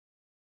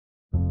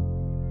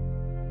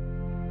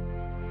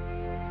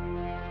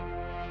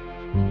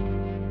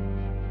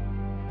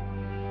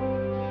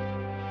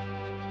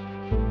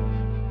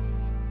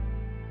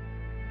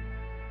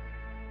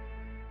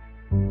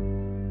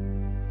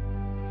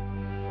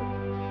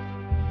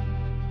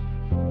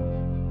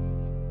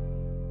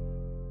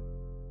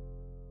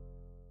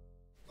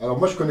alors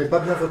moi je connais pas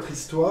bien votre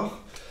histoire,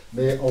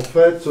 mais en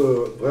fait,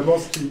 vraiment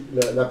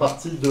la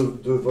partie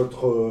de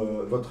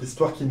votre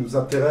histoire qui nous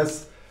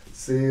intéresse,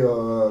 c'est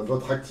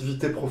votre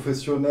activité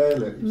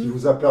professionnelle qui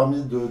vous a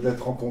permis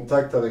d'être en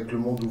contact avec le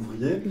monde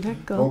ouvrier.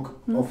 D'accord. Donc,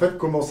 en fait,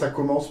 comment ça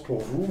commence pour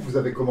vous? Vous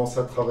avez commencé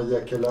à travailler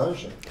à quel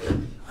âge?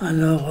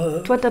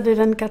 Alors, toi, tu avais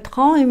 24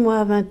 ans et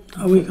moi 20...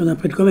 Ah oui, on a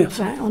pris le commerce.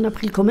 Enfin, on a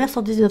pris le commerce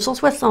en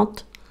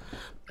 1960.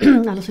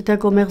 Alors, c'était un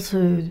commerce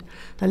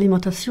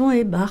d'alimentation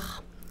et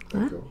bar.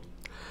 Hein?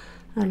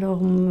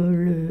 Alors,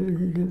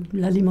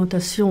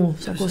 l'alimentation,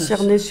 ça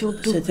concernait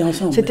surtout... C'était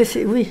ensemble.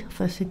 Oui,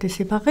 enfin, c'était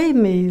séparé,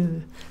 mais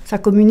ça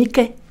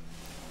communiquait.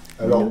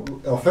 Alors,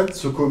 en fait,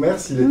 ce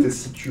commerce, il était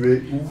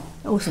situé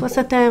où?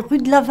 C'était rue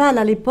de Laval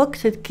à l'époque,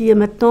 qui est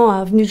maintenant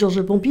avenue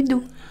Georges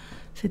Pompidou.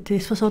 C'était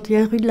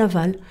 61 rue de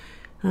Laval.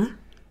 Hein?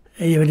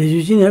 Et il y avait des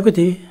usines à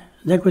côté,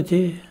 d'un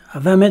côté, à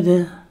 20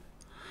 mètres,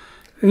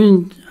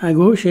 une à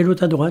gauche et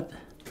l'autre à droite.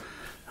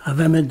 À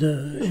 20 mètres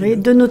de... Oui,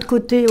 de notre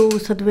côté,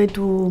 ça devait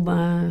être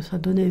ça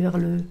donnait vers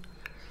le...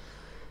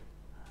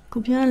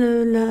 Combien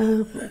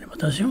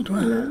l'alimentation, toi?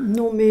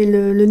 Non, mais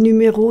le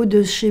numéro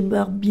de chez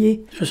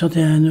Barbier.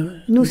 61.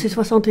 Nous, c'est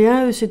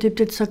 61, eux, c'était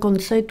peut-être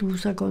 57 ou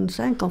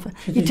 55, enfin.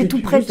 Il était tout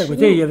près de à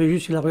côté, il y avait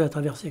juste la rue à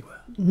traverser, quoi.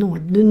 Non,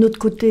 de notre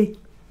côté.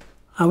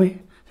 Ah oui?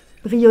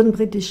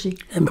 Brionne-Brétéché.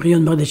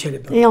 Brionne-Brétéché à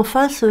l'époque. Et en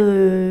face,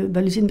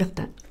 l'usine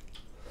Bertin.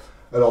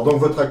 Alors, dans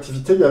votre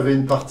activité, il y avait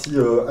une partie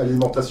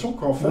alimentation,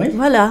 quoi, en fait? Oui.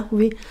 Voilà,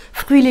 oui.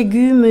 Fruits,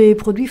 légumes et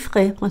produits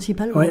frais,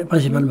 principalement. Oui,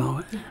 principalement,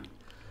 oui.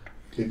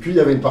 Et puis, il y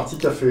avait une partie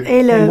café.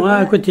 Et moi,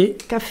 à côté.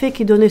 Café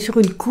qui donnait sur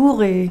une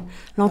cour et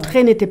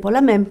l'entrée n'était pas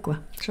la même, quoi.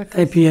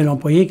 Et puis, il y a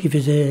l'employé qui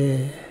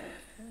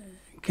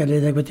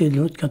allait d'un côté et de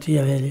l'autre quand il y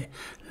avait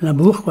la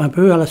bourre, quoi, un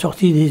peu, à la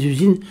sortie des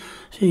usines.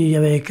 Il y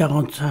avait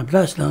 45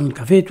 places dans le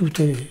café,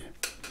 tout est...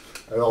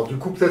 Alors du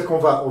coup, peut-être qu'on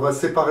va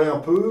séparer un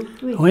peu.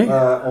 Oui.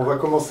 On va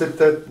commencer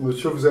peut-être,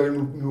 monsieur, vous allez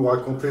nous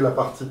raconter la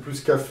partie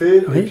plus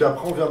café, oui. Et puis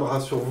après on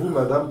viendra sur vous,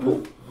 madame, pour...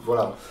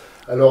 Voilà.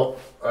 Alors,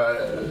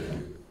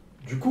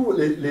 du coup,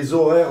 les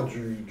horaires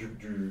du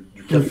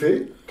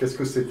café, qu'est-ce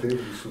que c'était, vous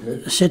vous souvenez?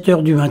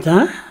 7h du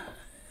matin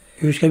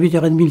jusqu'à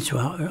 8h30 le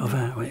soir.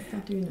 Enfin, oui.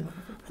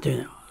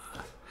 21h.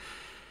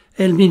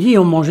 Et le midi,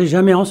 on ne mangeait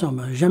jamais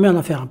ensemble. Jamais on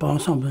a fait un repas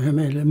ensemble.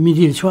 Jamais. Le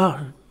midi et le soir,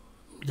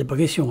 c'était pas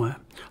question. Hein.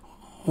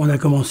 On a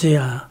commencé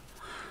à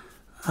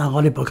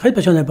rendre les pocrettes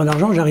parce qu'on n'avait pas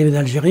d'argent. J'arrivais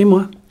d'Algérie,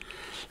 moi.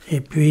 Et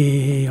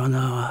puis, on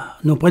a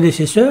nos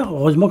prédécesseurs.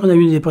 Heureusement qu'on a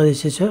eu des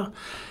prédécesseurs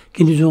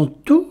qui nous ont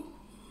tout.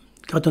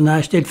 Quand on a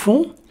acheté le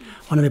fonds,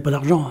 on n'avait pas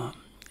d'argent. Hein.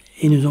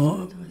 Ils nous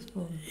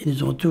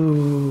ont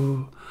tout.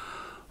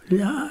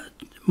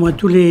 Moi,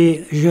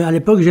 à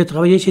l'époque, j'ai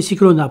travaillé chez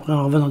Cyclone après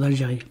en revenant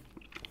d'Algérie.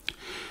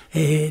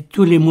 Et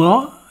tous les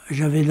mois,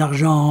 j'avais de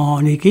l'argent en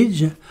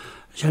liquide.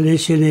 J'allais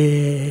chez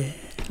les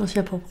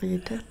anciens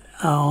propriétaires.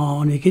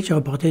 En liquide, j'ai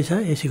reporté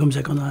ça, et c'est comme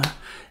ça qu'on a...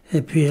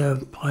 Et puis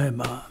après,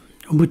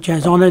 au bout de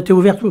 15 ans, on a été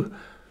ouvert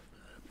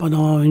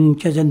pendant une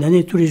quinzaine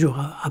d'années, tous les jours,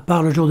 à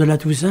part le jour de la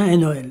Toussaint et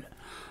Noël,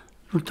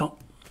 tout le temps.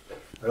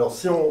 Alors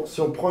si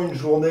on prend une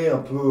journée un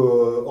peu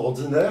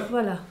ordinaire,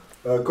 voilà.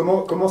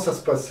 Comment ça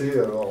se passait,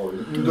 alors,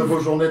 une de vos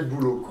journées de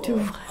boulot, quoi?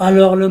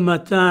 Alors le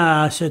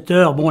matin à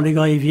 7h, bon, les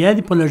gars ils viennent,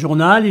 ils prennent le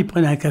journal, ils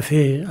prennent un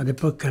café, à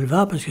l'époque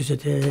Calva, parce que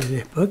c'était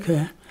l'époque...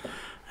 Hein.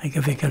 Un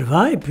café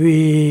Calva, et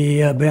puis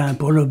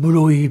pour le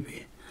boulot, ils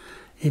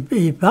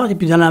partent, et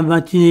puis dans la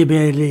matinée,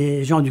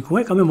 les gens du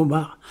coin, quand même, au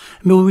bar.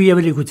 Mais où il y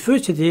avait les coups de feu,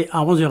 c'était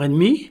à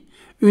 11h30,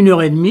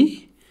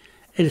 1h30,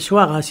 et le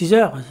soir à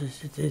 6h.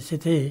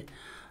 C'était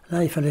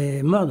là, il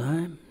fallait mordre.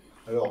 Hein.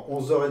 Alors,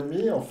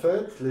 11h30, en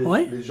fait,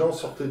 les gens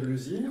sortaient de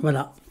l'usine.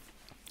 Voilà.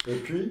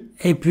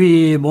 Et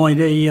puis, bon,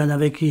 il y en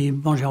avait qui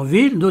mangeaient en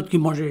ville, d'autres qui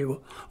mangeaient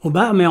au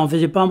bar, mais on ne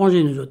faisait pas à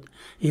manger, nous autres.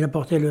 Ils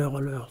apportaient leur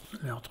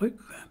truc.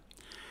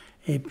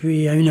 Et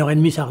puis à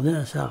 1h30,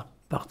 ça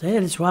repartait.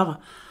 Le soir,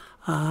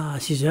 à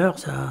 6h,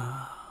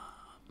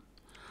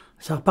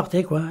 ça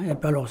repartait, quoi. Et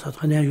puis alors, ça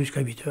traînait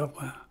jusqu'à 8h,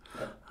 quoi.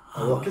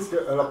 Alors,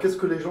 qu'est-ce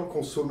que les gens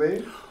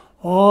consommaient?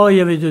 Oh, il y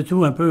avait de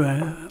tout, un peu.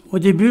 Hein. Au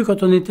début,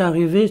 quand on était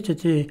arrivé,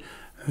 c'était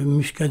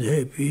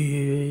muscadet.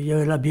 Puis il y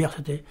avait la bière,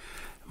 c'était...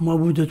 Moi, au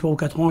bout de 3 ou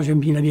 4 ans, j'ai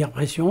mis la bière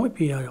pression. Et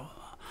puis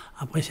alors,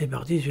 après, c'est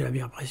parti sur la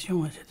bière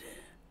pression. Hein.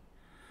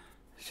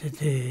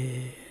 C'était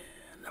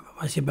la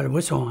principale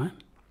boisson, hein.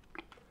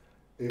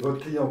 Et votre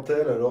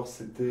clientèle, alors,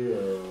 c'était...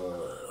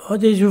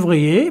 Des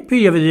ouvriers,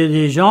 puis il y avait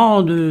des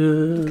gens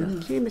de... Du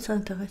quartier, mais ça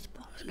n'intéresse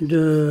pas.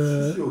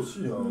 Si, aussi,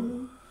 hein.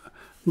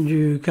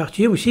 Du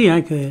quartier aussi.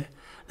 Hein,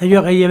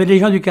 d'ailleurs, il y avait des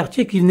gens du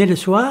quartier qui venaient le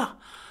soir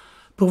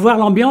pour voir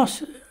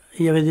l'ambiance.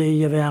 Il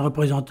y avait un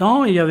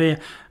représentant, il y avait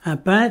un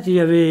peintre, il y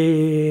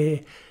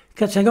avait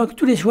 4-5 ans.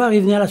 Tous les soirs,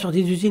 ils venaient à la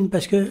sortie d'usine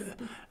parce que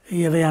il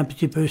y avait un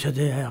petit peu...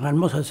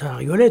 Réellement, ça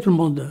rigolait, tout le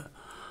monde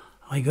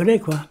rigolait,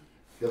 quoi.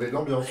 Il y avait de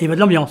l'ambiance. Il y avait de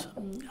l'ambiance.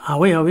 Ah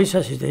oui,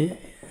 ça c'était...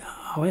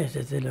 Ah oui,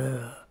 c'était le...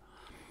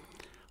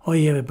 Oui,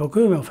 il n'y avait pas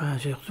que, mais enfin,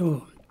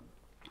 surtout...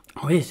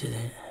 Oui, c'était...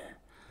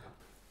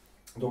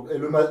 Donc, et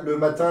le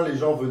matin, les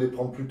gens venaient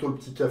prendre plutôt le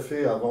petit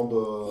café avant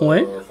de...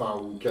 Ouais.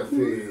 Enfin, ou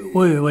café...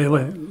 Oui, oui,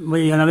 oui.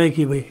 Oui, il y en avait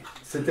qui, oui.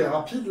 C'était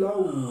rapide, là,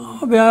 ou...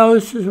 Ah, ben,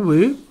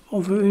 oui,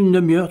 on fait une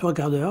demi-heure,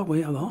 3/4 d'heure,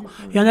 oui, avant.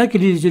 Il y en a qui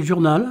lisaient le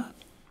journal.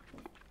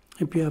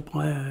 Et puis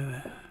après,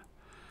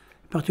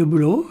 partis au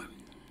boulot.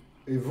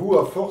 Et vous,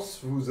 à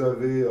force, vous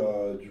avez...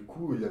 du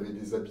coup, il y avait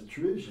des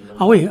habitués, j'imagine.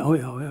 Ah oui, ah oui,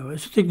 ah oui, ah oui.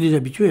 C'était que des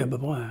habitués, à peu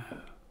près.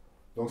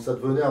 Donc ça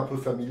devenait un peu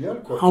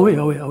familial, quoi. Ah oui,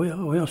 ah oui, ah oui, ah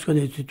oui, on se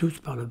connaissait tous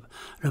par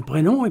le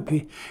prénom. Et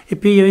puis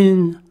il y avait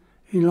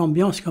une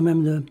ambiance quand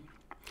même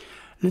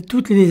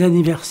tous les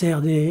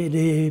anniversaires,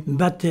 des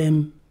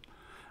baptêmes.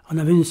 On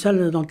avait une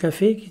salle dans le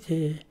café qui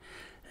était...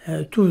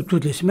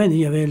 toutes les semaines, il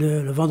y avait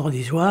le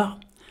vendredi soir.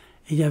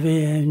 Il y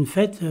avait une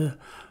fête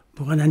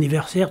pour un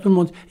anniversaire, tout le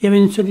monde. Il y avait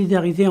une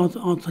solidarité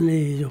entre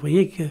les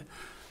ouvriers que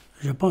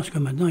je pense que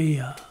maintenant il y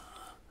a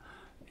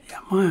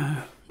moins.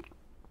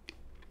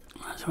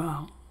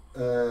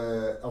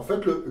 En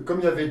fait, comme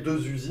il y avait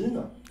 2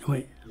 usines,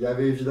 Oui. il y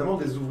avait évidemment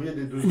des ouvriers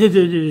des 2 Des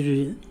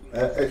usines.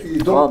 Et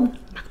donc,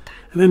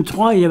 même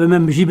 3, il y avait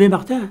même JB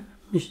Martin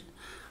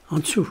en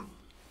dessous.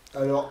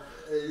 alors,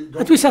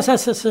 donc, Tout ça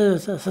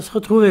se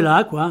retrouvait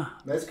là, quoi.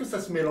 mais est-ce que ça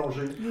se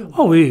mélangeait?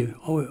 Oh oui,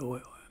 oh oui, oui.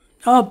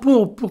 Ah,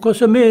 pour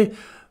consommer,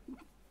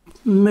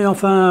 mais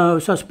enfin,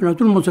 ça se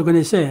tout le monde se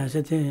connaissait, hein,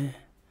 c'était...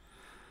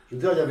 Je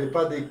veux dire, il n'y avait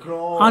pas des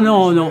clans, Ah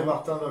non, JB non.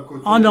 Martin d'un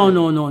côté... Ah non,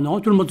 non, non, non,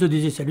 tout le monde se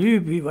disait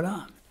salut, puis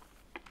voilà.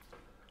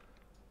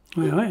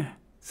 Oui, oui.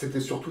 C'était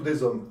surtout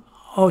des hommes.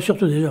 Oh,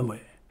 surtout des hommes, oui.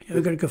 Il y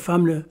avait quelques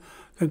femmes,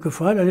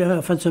 quelquefois,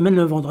 la fin de semaine,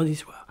 le vendredi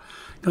soir.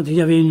 Quand il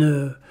y avait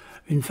une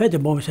fête,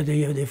 bon, il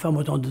y avait des femmes,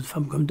 autant de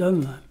femmes comme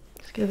d'hommes.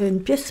 Parce qu'il y avait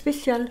une pièce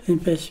spéciale. Une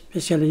pièce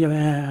spéciale, il y avait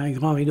un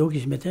grand rideau qui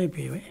se mettait, et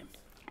puis oui.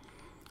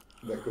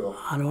 D'accord.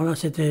 Alors là,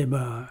 c'était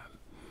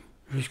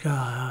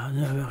jusqu'à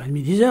 9h30,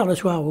 10h le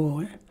soir.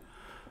 Oui.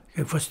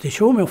 Quelquefois c'était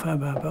chaud, mais enfin,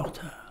 peu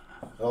importe.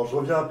 Alors je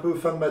reviens un peu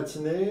fin de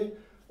matinée,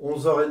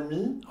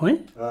 11h30. Oui.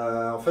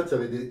 En fait, il y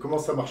avait comment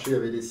ça marchait? Il y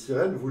avait les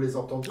sirènes, vous les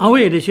entendiez? Ah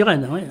oui, les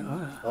sirènes, oui.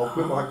 Alors vous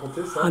pouvez me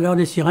raconter ça? Alors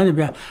les sirènes, eh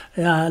bien,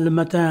 le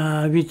matin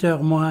à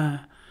 8h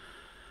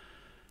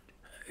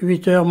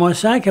moins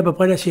 5, à peu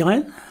près la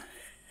sirène.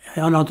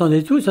 Et on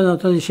entendait tous, on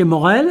entendait chez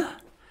Morel,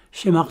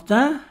 chez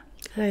Martin,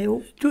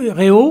 Réau.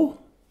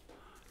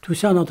 Tout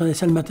ça, on entendait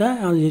ça le matin.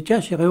 On disait, tiens,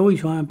 chez Réau, ils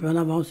sont un peu en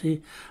avance.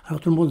 Alors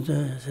tout le monde,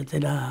 c'était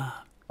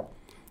là.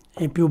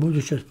 Et puis au bout de,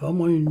 je sais pas,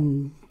 moi,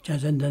 une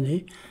quinzaine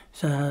d'années,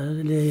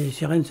 les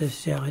sirènes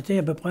s'est arrêté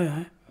à peu près.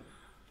 Hein.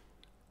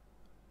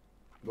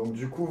 Donc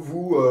du coup,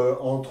 vous,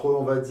 entre,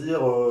 on va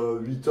dire,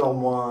 8h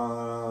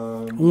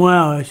moins...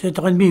 Ouais,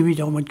 7h30,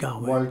 8h moins de quart.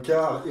 Ouais. Moins le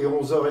quart et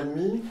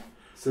 11h30,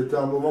 c'était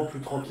un moment plus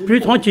tranquille? Plus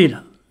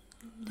tranquille.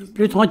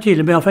 Plus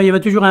tranquille. Mais enfin, il y avait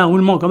toujours un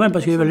roulement quand même,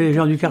 parce qu'il y avait les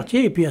gens du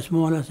quartier. Et puis à ce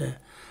moment-là,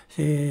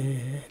 les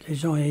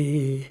gens,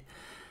 ils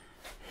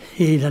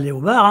allaient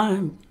au bar.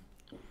 Hein.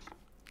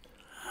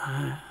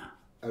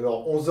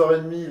 Alors,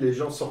 11h30, les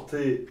gens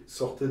sortaient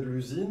de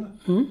l'usine,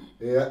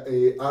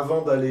 et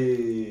avant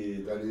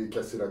d'aller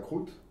casser la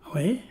croûte,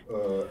 oui.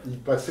 Ils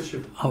passaient chez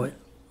vous. Ah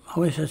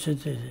oui, ça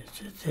c'était...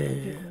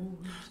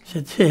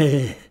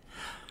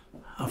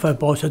 Enfin,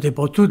 c'était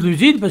pas toute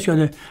l'usine,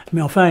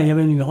 mais enfin, il y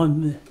avait une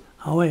grande...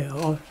 Ah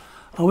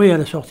oui, à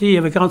la sortie, il y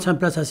avait 45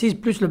 places assises,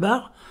 plus le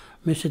bar,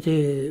 mais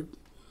c'est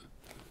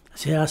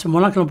à ce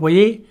moment-là que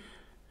l'employé,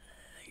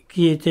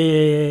 qui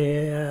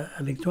était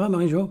avec toi,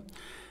 Marie-Jo,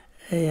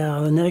 et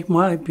venait avec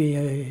moi, et puis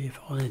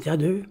on était à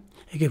 2.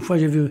 Et quelquefois,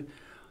 j'ai vu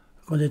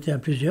qu'on était à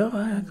plusieurs,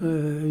 hein,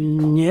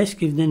 une nièce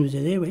qui venait nous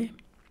aider, oui.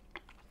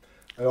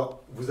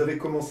 Alors, vous avez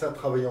commencé à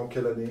travailler en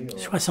quelle année?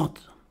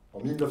 60. En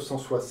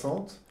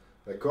 1960,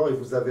 d'accord, et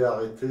vous avez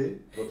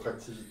arrêté votre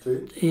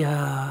activité?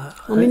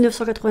 En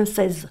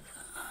 1996.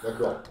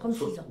 D'accord.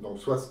 36 ans. Donc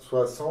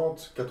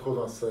 60,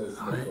 96,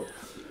 d'accord.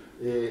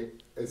 Ouais. Et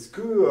est-ce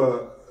que...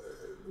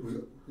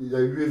 il y a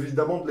eu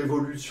évidemment de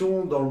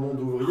l'évolution dans le monde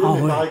ouvrier,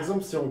 mais par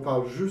exemple, si on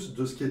parle juste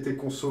de ce qui était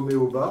consommé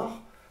au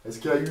bar, est-ce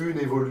qu'il y a eu une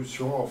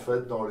évolution en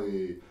fait dans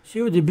les...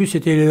 Si, au début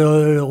c'était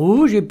le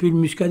rouge et puis le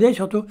muscadet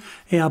surtout.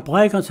 Et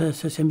après, quand ça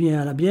s'est mis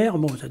à la bière,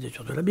 bon, c'était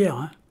surtout la bière.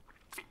 Hein.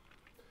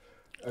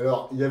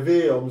 Alors,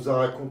 on nous a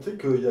raconté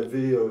qu'il y a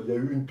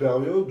eu une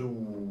période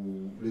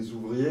où les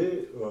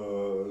ouvriers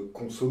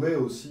consommaient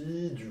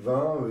aussi du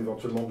vin,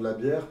 éventuellement de la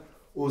bière,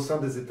 au sein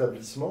des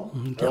établissements.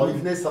 Alors, ils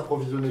venaient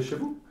s'approvisionner chez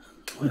vous?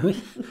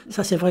 Oui,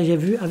 ça c'est vrai, j'ai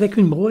vu, avec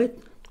une brouette.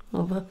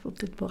 On va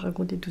peut-être pas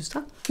raconter tout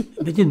ça.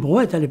 C'était une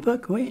brouette à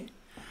l'époque, oui.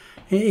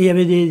 Et il y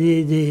avait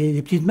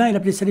des petites mains, il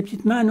appelait ça les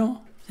petites mains, non?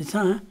 C'est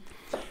ça, hein?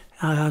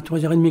 À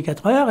 3h30,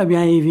 4h, eh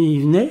bien,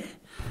 ils venaient.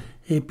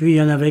 Et puis, il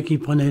y en avait qui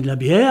prenaient de la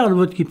bière,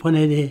 l'autre qui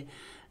prenait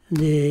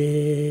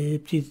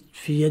des petites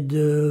fillettes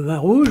de vin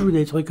rouge ou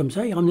des trucs comme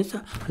ça. Ils ramenaient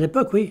ça. À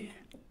l'époque, oui.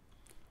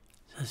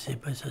 Ça s'est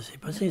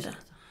passé, ça.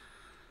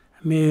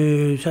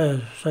 Mais ça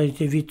a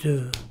été vite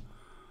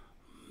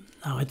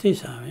arrêté,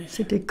 ça. Oui.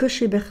 C'était que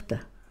chez Bertin.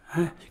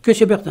 Hein? Que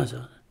chez Bertin,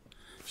 ça.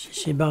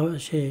 Chez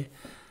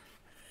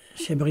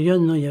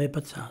Brionne, non, il n'y avait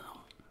pas de ça. Non.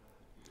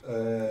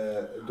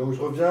 Donc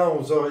je reviens à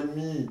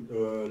 11h30,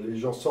 les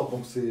gens sortent,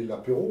 donc c'est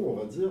l'apéro, on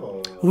va dire.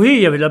 Oui,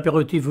 il y avait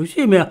l'apéritif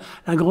aussi, mais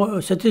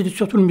c'était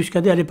surtout le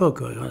muscadet à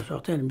l'époque. On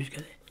sortait le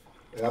muscadet.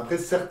 Et après,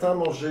 certains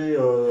mangeaient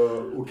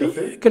au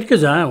café.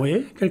 Quelques-uns,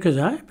 oui,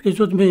 quelques-uns. Puis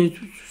les autres, mais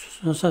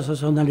ça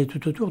s'en allait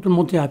tout autour. Tout le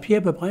monde était à pied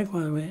à peu près,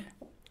 quoi, oui.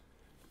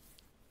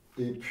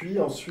 Et puis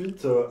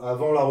ensuite,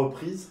 avant la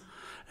reprise.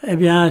 Eh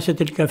bien,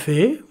 c'était le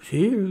café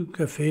aussi, le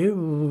café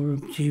ou le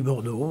petit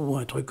Bordeaux ou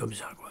un truc comme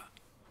ça, quoi.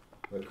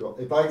 D'accord.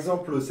 Et par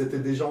exemple, c'était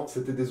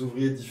des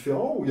ouvriers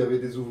différents ou il y avait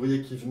des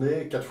ouvriers qui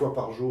venaient 4 fois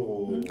par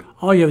jour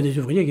Oh, il y avait des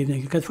ouvriers qui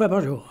venaient 4 fois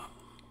par jour.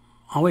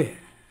 Ah oui.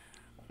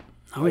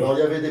 Ah, oui. Alors il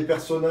y avait des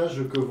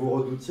personnages que vous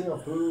redoutiez un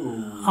peu ou...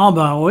 Ah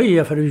ben oui, il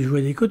a fallu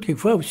jouer des coudes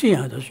quelquefois aussi,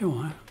 hein, attention.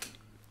 Hein.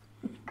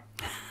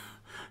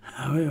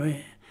 Ah oui, oui.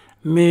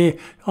 Mais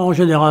en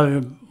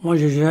général, moi,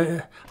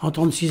 en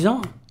 36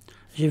 ans,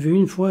 j'ai vu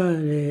une fois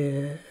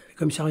les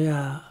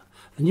commissariats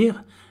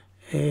venir,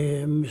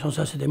 et sans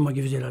ça, c'était moi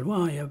qui faisais la loi,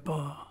 hein, il y a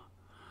pas...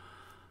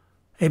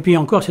 Et puis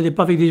encore, c'était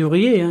pas avec des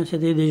ouvriers, hein,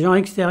 c'était des gens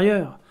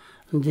extérieurs,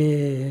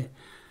 des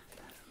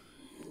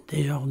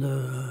genres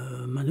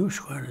de manouches,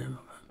 quoi.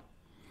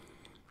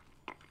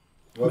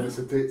 Ouais, mais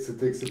c'était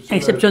exceptionnel.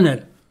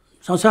 Exceptionnel.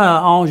 Sans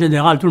ça, en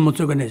général, tout le monde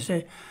se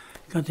connaissait.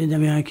 Quand il y en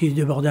avait un qui se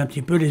débordait un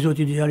petit peu, les autres,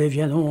 ils disaient, allez,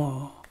 viens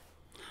donc.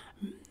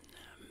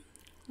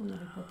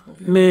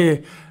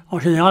 Mais en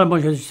général, moi,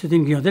 c'était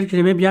une clientèle que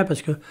j'aimais bien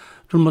parce que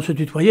tout le monde se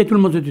tutoyait,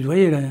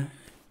 là.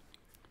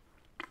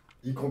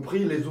 Y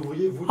compris les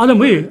ouvriers, vous? Ah non,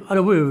 oui,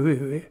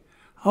 oui.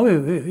 Ah oui,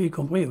 oui, y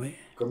compris, oui.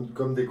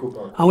 Comme des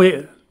copains. Ah oui,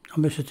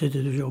 mais c'était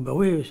toujours, bah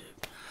oui,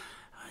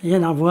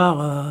 rien à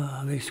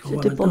voir avec ce qu'on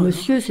voit C'était pas maintenant.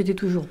 monsieur, c'était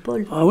toujours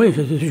Paul. Ah oui,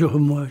 c'était toujours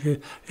moi.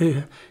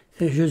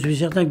 Je suis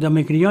certain que dans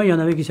mes clients, il y en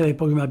avait qui ne savaient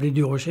pas que je m'appelais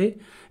DUROCHER,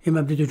 ils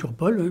m'appelaient toujours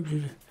Paul.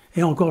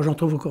 Et encore, j'en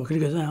trouve encore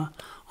quelques-uns hein,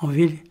 en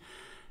ville.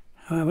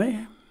 Ouais, ouais.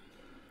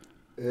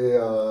 Et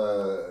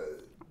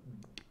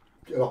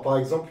alors, par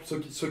exemple,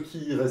 ceux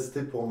qui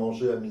restaient pour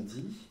manger à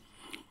midi,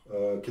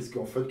 qu'est-ce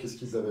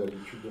qu'ils avaient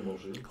l'habitude de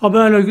manger? Ah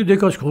ben, des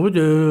casse-croûtes,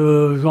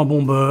 des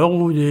jambon beurre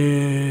ou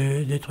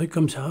des trucs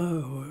comme ça.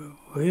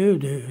 Oui,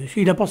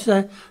 il a pensé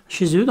ça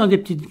chez eux dans des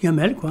petites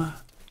gamelles, quoi.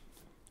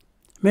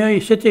 Mais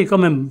c'était quand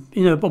même,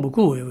 il n'y en avait pas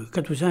beaucoup,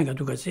 4 ou 5 à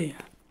tout casser.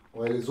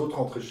 Ouais, les autres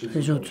rentraient chez eux.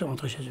 Les autres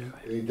rentraient chez eux.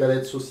 Ouais. Et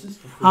galettes saucisses,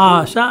 vous faisiez...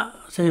 Ah, ça,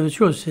 c'est autre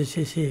chose.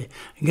 C'est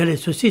galettes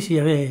saucisses, il y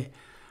avait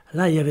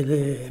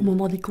des... Au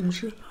moment des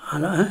congés. Ah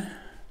là, hein?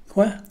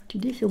 Quoi? Tu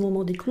dis, c'est au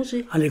moment des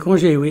congés. Ah, les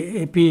congés, oui.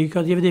 Et puis,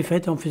 quand il y avait des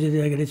fêtes, on faisait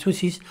des galettes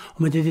saucisses.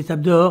 On mettait des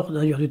tables dehors.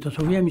 D'ailleurs, tu t'en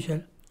souviens,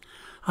 Michel?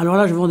 Alors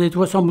là, je vendais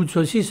 300 bouts de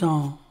saucisses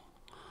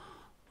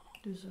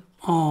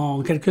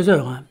en quelques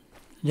heures. Hein.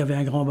 Il y avait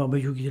un grand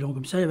barbecue qui était long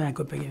comme ça, il y avait un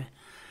copain qui...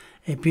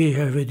 Et puis,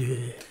 j'avais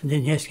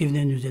des nièces qui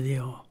venaient nous aider.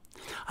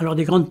 Alors,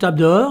 des grandes tables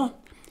dehors,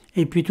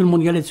 et puis tout le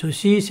monde galette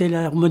saucisses, et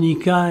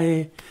l'harmonica,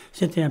 et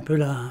c'était un peu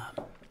la...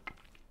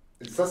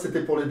 Et ça,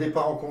 c'était pour les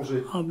départs en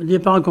congé? Ah, les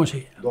départs en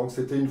congé. Donc,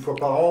 c'était une fois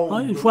par an?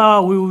 Une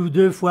fois, oui, ou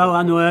 2 fois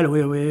à Noël,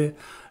 oui, oui.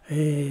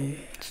 Et...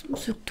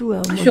 Surtout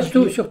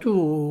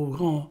au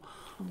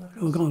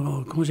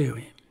grand congé,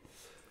 oui.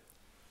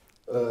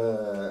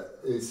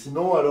 Et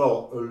sinon,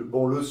 alors,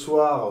 bon, le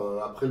soir,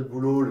 après le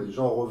boulot, les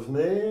gens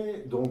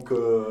revenaient, donc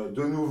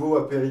de nouveau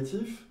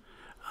apéritif.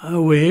 Ah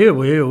oui,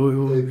 oui.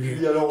 Et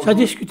puis, alors, ça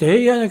discutait,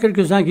 il y en a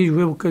quelques-uns qui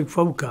jouaient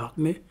quelquefois aux cartes,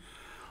 mais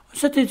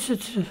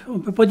on ne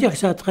peut pas dire que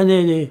ça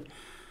traînait.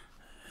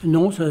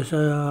 Non, ça,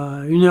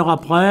 1 heure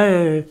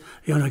après,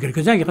 il y en a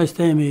quelques-uns qui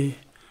restaient, mais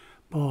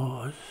bon,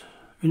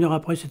 1 heure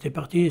après, c'était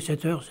parti,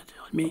 7 heures,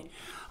 7h30.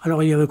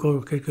 Alors il y avait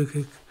quelques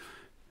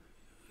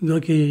gars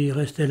qui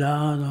restaient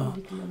là,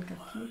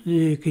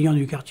 les clients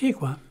du quartier,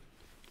 quoi.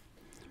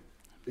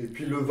 Et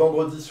puis le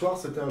vendredi soir,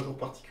 c'était un jour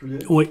particulier?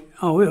 Oui,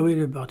 ah oui, oui,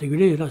 le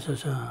particulier, là,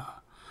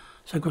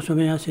 ça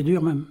consommait assez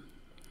dur même.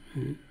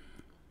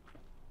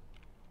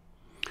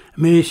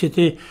 Mais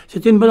c'était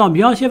une bonne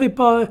ambiance, il n'y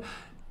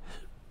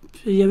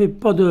avait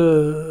pas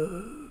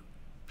de...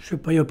 Je sais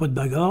pas, il n'y avait pas de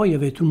bagarre, il y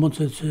avait tout le monde...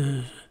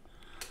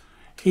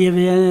 il y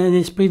avait un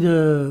esprit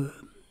de...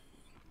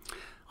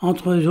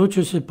 Entre eux autres,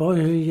 je sais pas,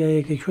 il y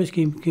a quelque chose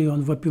qu'on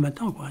ne voit plus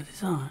maintenant, quoi, c'est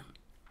ça. Hein.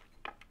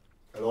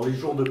 Alors les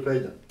jours de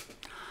paye?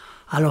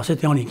 Alors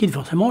c'était en liquide,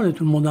 forcément,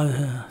 tout le monde...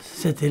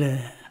 C'était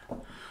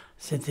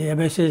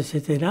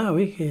là,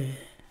 oui, que...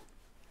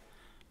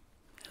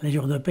 Les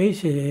jours de paye,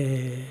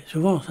 c'est...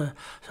 Souvent, ça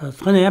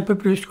traînait un peu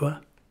plus,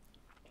 quoi.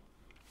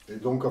 Et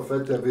donc, en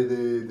fait, il y avait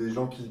des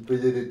gens qui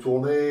payaient des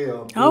tournées un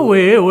peu... Ah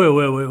oui.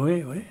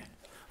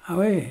 Ah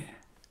oui.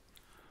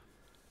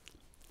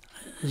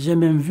 J'ai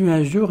même vu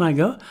un jour un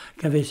gars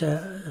qui avait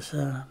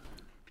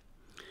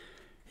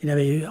il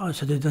avait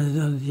c'était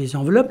dans des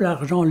enveloppes,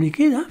 l'argent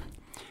liquide, hein,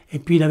 et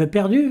puis il avait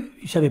perdu,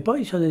 il savait pas,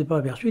 il s'en était pas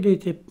aperçu, il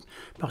était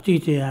parti, il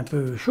était un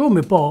peu chaud,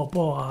 mais pas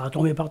à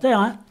tomber par terre,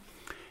 hein.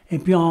 Et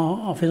puis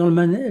en faisant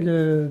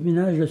le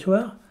ménage le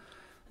soir,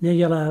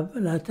 derrière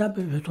la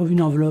table, je trouve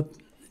une enveloppe,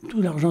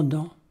 tout l'argent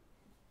dedans.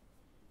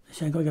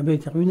 C'est un gars qui avait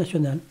été rue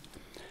nationale,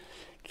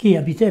 qui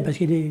habitait, parce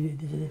qu'il est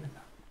décédé maintenant.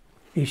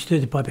 Et il ne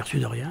s'était pas aperçu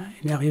de rien.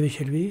 Il est arrivé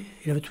chez lui,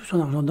 il avait tout son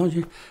argent dedans.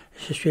 Je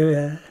suis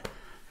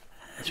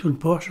sous le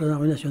porche dans la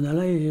rue nationale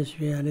là, et je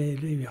suis allé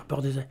lui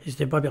rapporter ça. Il ne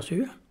s'était pas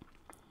aperçu.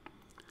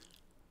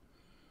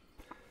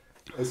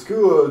 Est-ce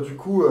que, du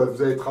coup,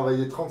 vous avez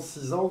travaillé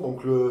 36 ans,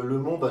 donc le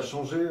monde a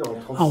changé en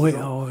 36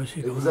 ans.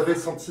 Et vous avez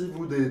senti,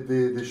 vous,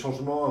 des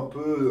changements un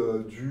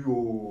peu dus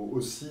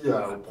aussi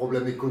aux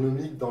problèmes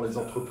économiques dans les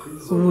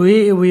entreprises?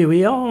 Oui.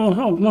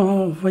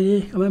 On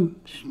voyait quand même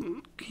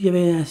qu'il y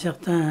avait un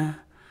certain...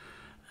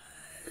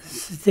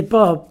 C'était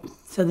pas...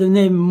 Ça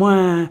donnait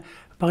moins...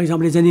 Par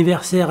exemple, les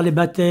anniversaires, les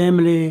baptêmes,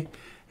 et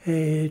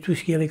tout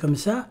ce qu'il y avait comme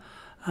ça.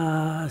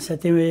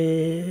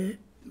 C'était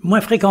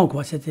moins fréquent,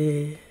 quoi.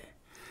 C'était...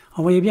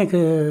 On voyait bien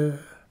que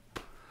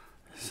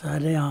ça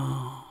allait en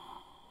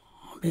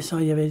baissant.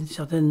 Il y avait un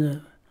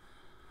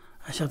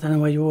certain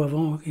noyau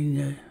avant.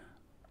 Je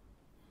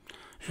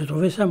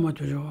trouvais ça, moi,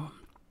 toujours.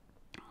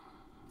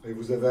 Et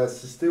vous avez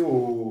assisté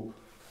aux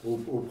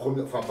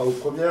premières, enfin pas aux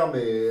premières,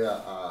 mais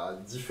à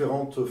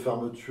différentes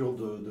fermetures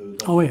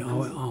d'entreprises.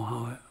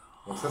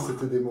 Donc ça,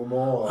 c'était des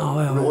moments...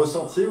 vous le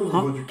ressentiez au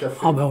niveau du café?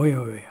 Ah bah oui.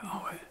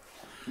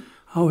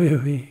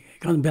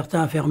 Quand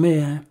Bertin a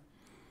fermé...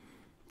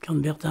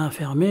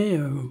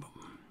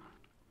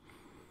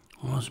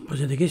 on se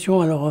posait des questions.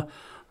 Alors,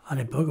 à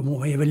l'époque,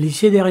 il y avait le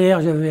lycée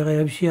derrière. J'avais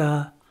réussi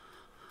à...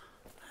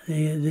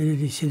 Le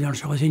lycée dans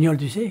le Rossignol,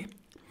 tu sais.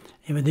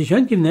 Il y avait des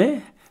jeunes qui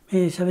venaient,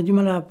 mais ça avait du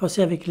mal à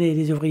passer avec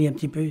les ouvriers un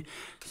petit peu.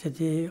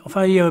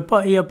 Enfin, il n'y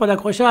avait pas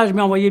d'accrochage,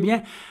 mais on voyait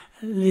bien.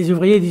 Les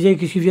ouvriers disaient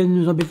qu'est-ce qu'ils viennent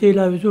nous embêter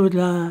là, eux autres,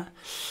 là.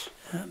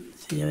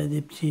 Il y avait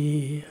des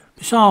petits...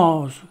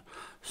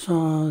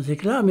 Sans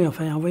éclat, mais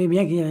enfin, on voyait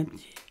bien qu'il y avait un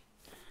petit...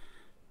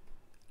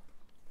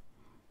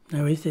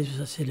 Ah oui, c'était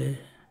ça, c'était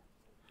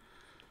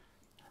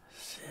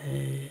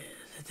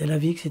la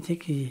vie que c'était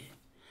qu'il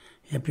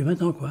n'y a plus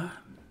maintenant, quoi.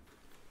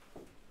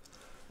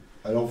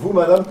 Alors vous,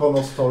 madame,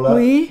 pendant ce temps-là,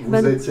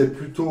 vous étiez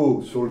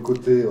plutôt sur le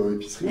côté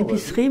épicerie.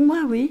 Épicerie, moi,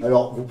 oui.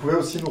 Alors, vous pouvez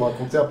aussi nous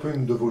raconter un peu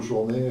une de vos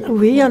journées?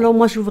 Oui, alors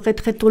moi, j'ouvrais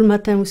très tôt le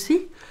matin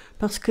aussi,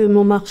 parce que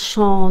mon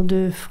marchand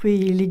de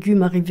fruits et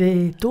légumes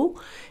arrivait tôt,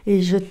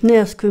 et je tenais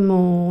à ce que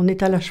mon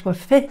étalage soit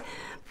fait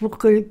pour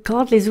que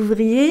quand les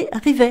ouvriers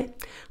arrivaient.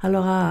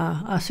 Alors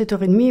à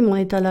 7h30, mon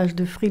étalage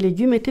de fruits et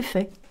légumes était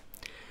fait.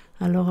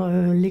 Alors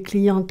les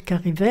clientes qui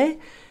arrivaient,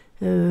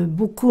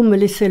 beaucoup me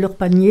laissaient leur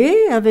panier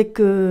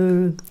avec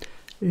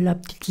la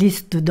petite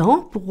liste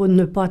dedans pour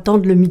ne pas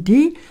attendre le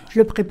midi.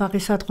 Je préparais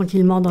ça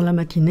tranquillement dans la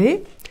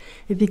matinée.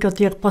 Et puis quand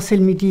ils repassaient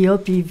le midi,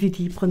 hop,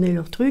 ils prenaient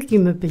leur truc, ils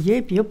me payaient,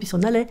 et puis hop, ils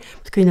s'en allaient.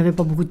 Parce qu'ils n'avaient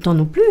pas beaucoup de temps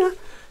non plus.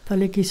 Il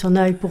fallait qu'ils s'en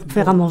aillent pour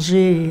faire à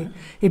manger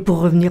et pour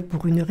revenir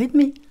pour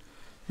 1h30.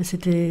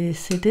 C'était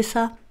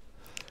ça.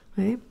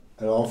 Oui.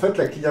 Alors en fait,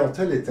 la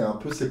clientèle était un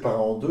peu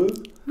séparée en deux.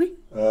 Oui.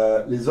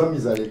 Les hommes,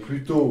 ils allaient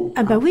plutôt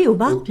au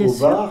bar, bien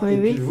sûr. Bar, et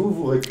puis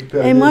vous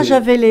récupériez... Et moi,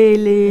 j'avais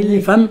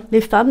les femmes.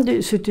 Les femmes,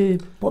 c'était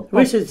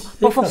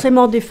pas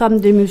forcément des femmes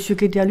des messieurs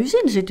qui étaient à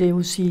l'usine, c'était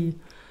aussi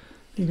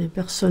des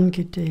personnes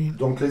qui étaient...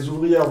 Donc les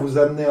ouvrières vous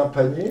amenaient un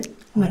panier?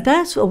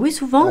 Matin, oui,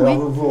 souvent, alors, oui.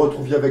 vous vous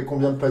retrouviez avec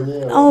combien de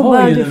paniers? Des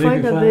fois,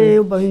 il y avait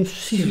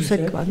 6 ou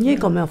 7 paniers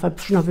quand même, enfin,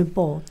 je n'avais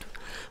pas...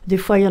 Des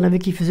fois, il y en avait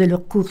qui faisaient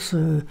leurs courses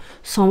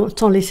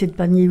sans laisser de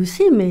panier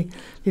aussi, mais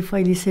des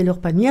fois, ils laissaient leur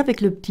panier avec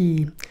la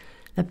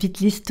petite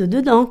liste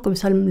dedans. Comme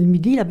ça, le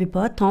midi, il n'avait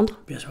pas à attendre.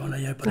 Puis à ce moment-là,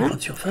 il n'y avait pas de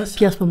grandes surfaces.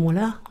 Puis à ce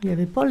moment-là, il n'y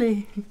avait pas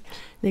les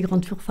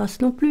grandes surfaces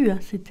non plus.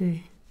 C'était...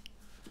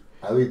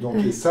 Ah oui, donc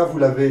et ça, vous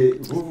l'avez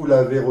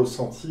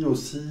ressenti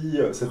aussi,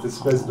 cette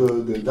espèce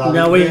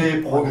d'arrivée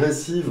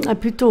progressive? Ah,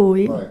 plutôt,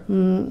 oui. Ouais.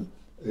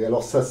 Et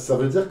alors, ça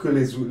veut dire que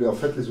les ouvrières,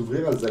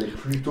 elles allaient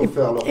plutôt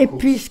faire leurs courses. Et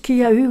puis, ce qu'il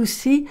y a eu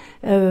aussi,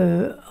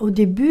 au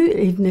début,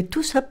 ils venaient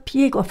tous à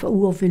pied,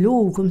 ou en vélo,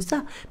 ou comme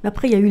ça. Mais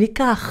après, il y a eu les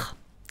cars,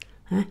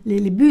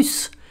 les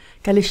bus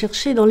qu'allaient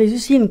chercher dans les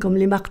usines, comme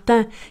les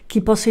Martins, qui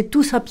passaient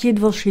tous à pied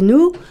devant chez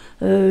nous,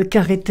 qui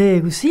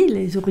arrêtaient aussi,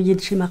 les ouvriers de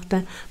chez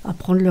Martin, à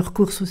prendre leurs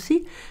courses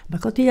aussi.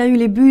 Quand il y a eu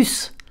les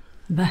bus,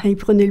 ils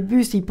prenaient le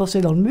bus, ils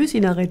passaient dans le bus,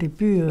 ils n'arrêtaient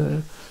plus.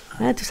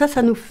 Tout ça,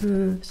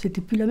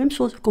 c'était plus la même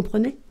chose, vous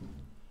comprenez?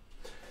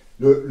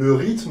 Le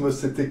rythme,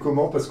 c'était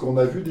comment? Parce qu'on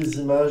a vu des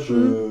images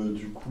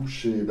du coup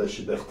chez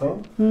Bertin,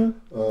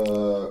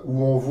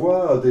 où on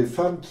voit des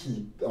femmes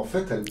qui, en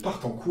fait, elles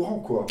partent en courant,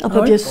 quoi. Ah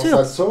bah bien Quand sûr.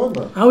 ça sonne,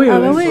 elles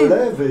se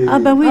lèvent et... Ah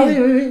bah oui.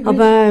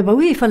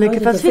 Oui, il fallait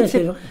qu'elles fassent vite.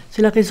 C'est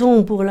C'est la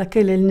raison pour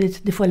laquelle elles,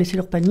 des fois, laissaient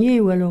leur panier,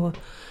 ou alors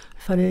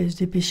il fallait se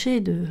dépêcher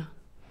de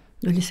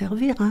les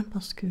servir,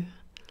 parce que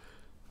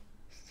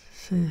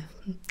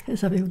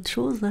elles avaient autre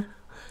chose.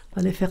 Il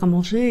fallait faire à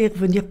manger et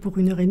revenir pour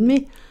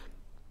 1h30.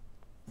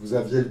 Vous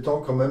aviez le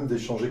temps quand même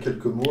d'échanger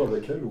quelques mots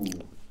avec elle ou...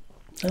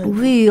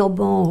 Oui,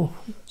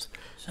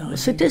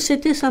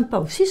 c'était sympa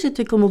aussi,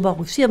 c'était comme au bar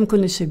aussi, elle me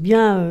connaissait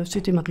bien,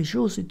 c'était ma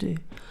Région, c'était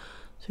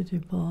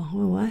pas...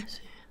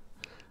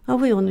 Ah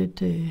oui, on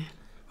était...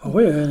 Ah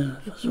oui, de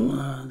toute façon...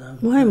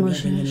 moi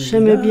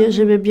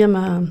j'aimais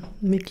bien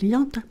mes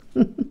clientes,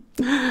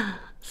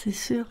 c'est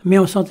sûr. Mais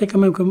on sentait quand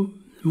même comme...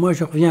 Moi,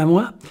 je reviens à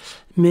moi,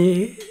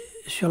 mais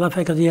sur la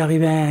fin, quand il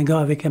arrivait un gars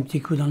avec un petit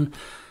coup dans le...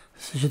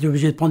 J'étais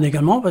obligé de prendre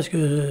également parce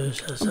que...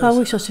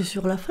 oui, ça c'est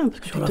sur la fin,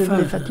 parce que tu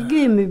devenais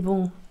fatigué, mais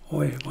bon...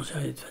 Oui, bon, ça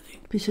allait être fatigué.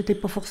 Puis c'était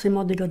pas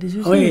forcément des gars des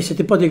usines. Oui,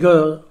 c'était pas des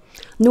gars...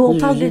 Nous, on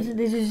parle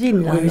des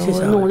usines, là. Oui, Alors,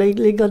 ça, non,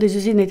 les gars des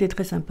usines étaient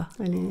très sympas.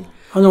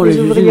 Non, les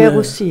ouvrières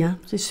aussi, hein,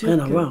 c'est sûr. Rien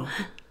à voir.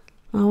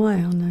 Ah ouais,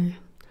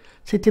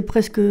 c'était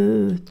presque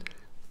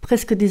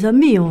des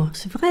amis.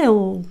 C'est vrai,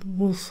 on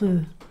se...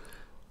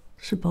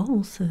 Je sais pas,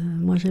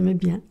 moi j'aimais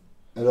bien.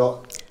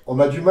 Alors, on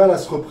a du mal à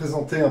se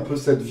représenter un peu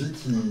cette vie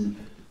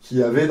qu'il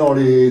y avait dans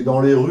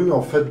les rues,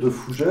 en fait, de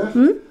Fougères.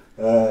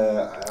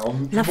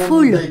 La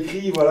foule.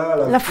 Décrit,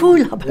 voilà, la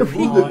foule. Ah bah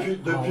vous, oui.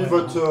 depuis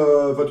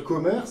votre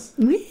commerce,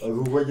 oui.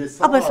 Vous voyez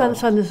ça. Ah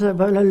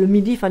bah là, le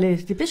midi, il fallait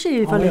se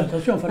dépêcher. Oui,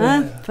 attention,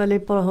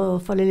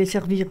 fallait les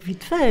servir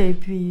vite fait, et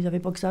puis ils n'avaient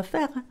pas que ça à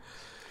faire. Hein.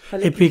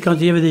 Et puis quand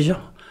il y avait des gens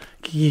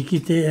qui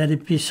étaient à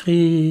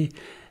l'épicerie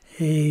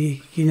et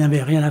qui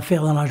n'avaient rien à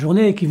faire dans la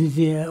journée, qui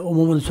venaient au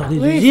moment de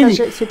sortir des usines.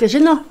 Oui, c'était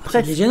gênant,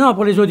 presque. C'était gênant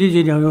pour les autres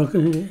usines. Donc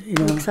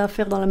ça à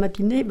faire dans la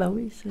matinée, bah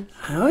oui.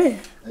 Ah oui.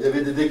 Il y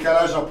avait des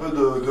décalages un peu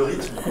de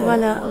rythme. Quoi.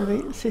 Voilà,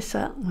 oui, c'est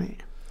ça, oui.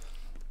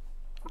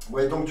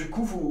 Ouais, donc du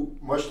coup,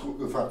 moi je trouve,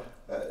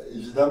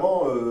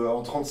 évidemment,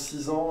 en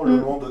 36 ans,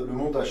 le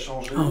monde a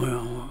changé. Ah ouais.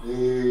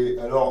 Et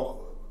alors,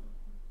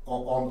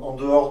 en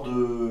dehors,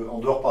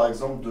 par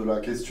exemple, de la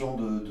question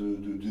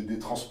des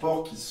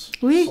transports qui sont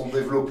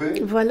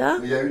développés, voilà.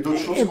 il y a eu d'autres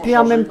choses. Et puis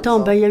en même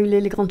temps, il y a eu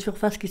les grandes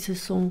surfaces qui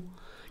sont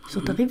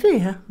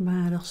arrivées. Hein.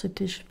 Alors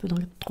c'était, je ne sais pas dans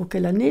trop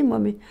quelle année, moi,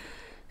 mais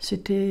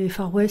c'était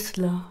Far West,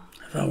 là.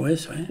 Far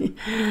West, oui.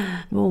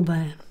 Bon,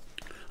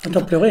 on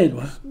t'a pleuré,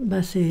 toi.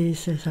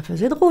 Ça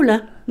faisait drôle,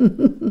 hein.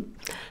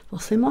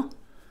 Forcément.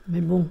 Mais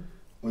bon.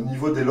 Au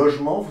niveau des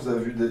logements, vous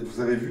avez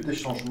vu des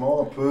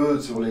changements un peu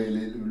sur les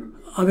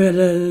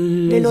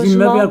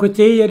immeubles à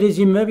côté, il y a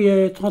les immeubles, il y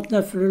a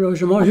 39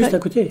 logements juste à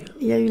côté.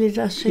 Il y a eu les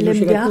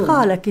HLM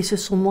DRAC là, qui se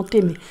sont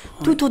montés, mais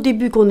tout au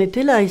début qu'on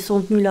était là, ils sont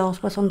venus là en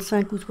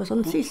 65 ou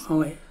 66.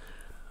 Oui.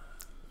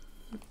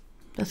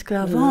 Parce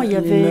qu'avant, il y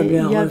avait les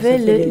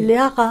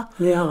haras.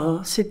 Les haras.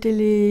 C'était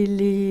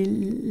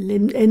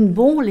les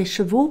N-bons, les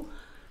chevaux,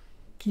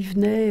 qui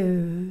venaient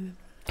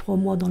 3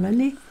 mois dans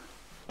l'année.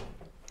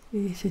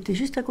 Et c'était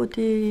juste à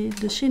côté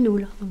de chez nous,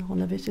 là. Alors, on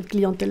avait cette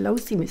clientèle-là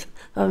aussi, mais ça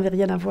n'avait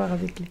rien à voir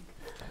avec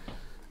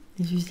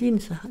les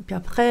usines, ça. Et puis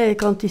après,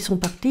 quand ils sont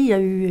partis, il y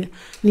a eu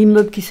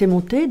l'immeuble qui s'est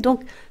monté,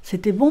 donc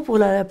c'était bon pour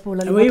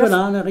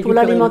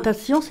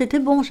l'alimentation, c'était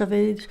bon. Je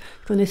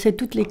connaissais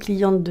toutes les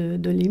clientes de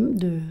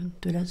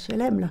la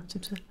HLM, là.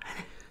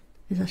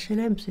 Les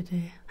HLM,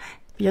 c'était...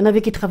 Puis il y en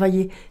avait qui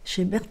travaillaient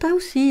chez Bertin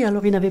aussi,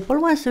 alors ils n'avaient pas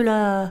loin,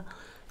 ceux-là.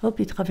 Hop,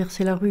 ils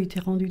traversaient la rue, ils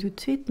étaient rendus tout de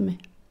suite, mais...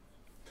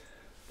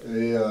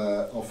 Et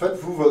en fait,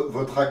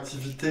 votre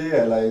activité,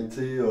 elle a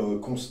été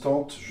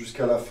constante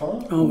jusqu'à la fin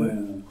ou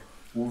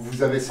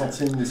vous avez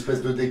senti une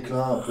espèce de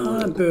déclin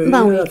un peu oui,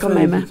 quand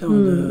même. Hein.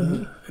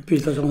 Et puis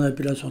de toute façon, on n'avait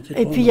plus la santé.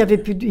 Et puis il n'y avait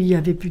plus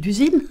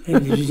d'usines. Et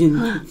les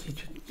usines,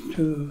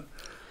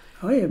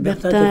 oui,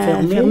 Bertin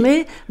était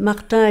fermé.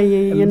 Martin,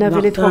 il y en avait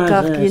les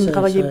 3/4 qui ne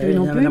travaillaient plus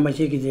non plus. La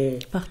moitié qui était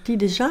parti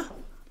déjà.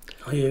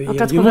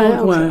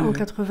 En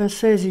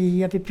 96, il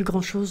n'y avait plus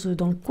grand-chose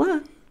dans le coin.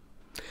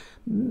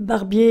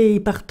 Barbier,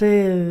 il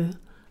partait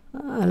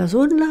à la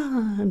zone, là,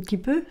 un petit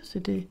peu.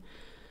 C'était...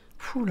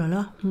 Fou là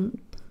là.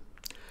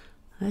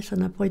 Ouais, ça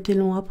n'a pas été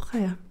long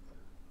après. Hein.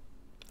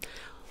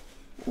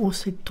 On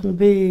s'est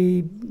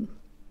tombé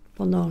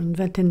pendant une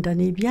 20aine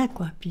d'années bien,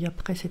 quoi. Puis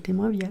après, c'était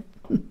moins bien.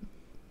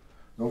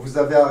 Donc vous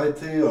avez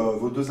arrêté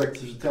vos 2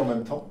 activités en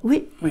même temps?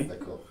 Oui.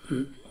 D'accord.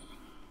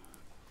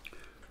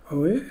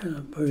 Oui, on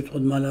n'a pas eu trop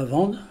de mal à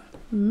vendre.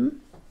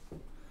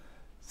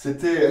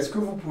 Est-ce que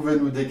vous pouvez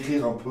nous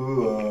décrire un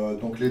peu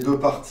donc les 2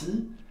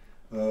 parties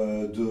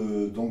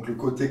donc le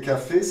côté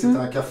café, c'était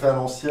un café à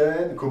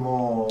l'ancienne,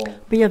 comment...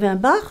 Il y avait un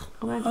bar,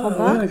 un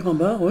grand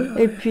bar. Oui.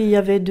 Et puis il y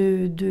avait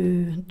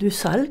 2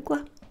 salles, quoi.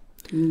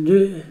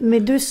 Mais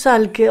 2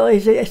 salles,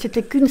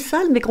 c'était qu'une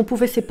salle, mais qu'on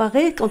pouvait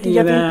séparer quand il y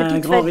avait une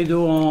petite fête. Il y avait un grand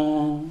rideau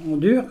en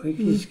dur,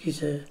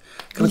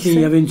 quand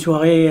il y avait une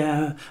soirée,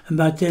 un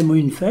baptême ou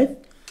une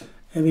fête,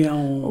 eh bien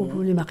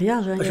les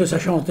mariages. Parce que ça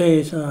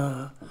chantait,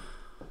 ça...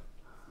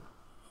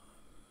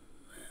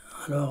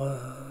 Alors,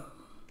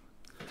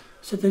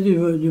 c'était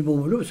du bon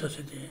boulot, ça,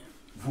 c'était...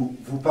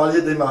 Vous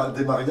parliez des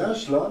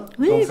mariages, là?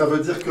 Oui. Donc ça veut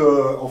dire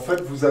que, en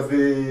fait, vous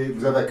avez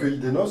accueilli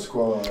des noces,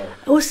 quoi?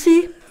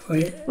 Aussi.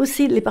 Oui.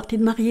 Aussi, les parties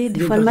de mariés,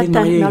 des fois le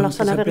matin. Mais alors,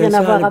 ça n'avait rien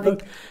à voir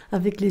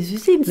avec les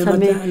usines, ça.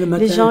 Mais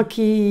les gens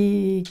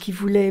qui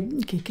voulaient,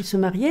 qui se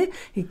mariaient,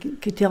 et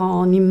qui étaient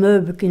en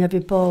immeuble, qui n'avaient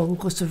pas où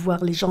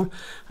recevoir les gens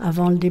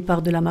avant le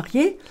départ de la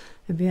mariée,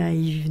 eh bien,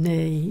 ils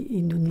venaient,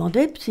 ils nous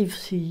demandaient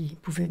s'ils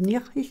pouvaient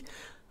venir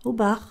au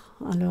bar.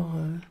 Alors,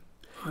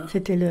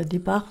 c'était le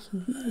départ.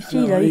 Ici,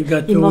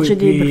 ils mangeaient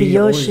des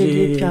brioches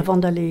avant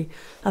d'aller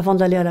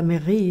à la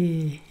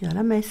mairie et à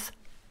la messe.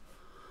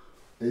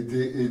 Et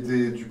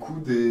du coup,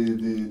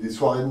 des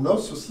soirées de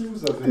noces aussi,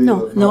 vous avez...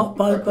 Non,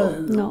 pas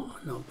de noces.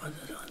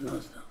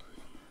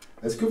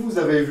 Est-ce que vous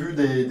avez vu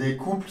des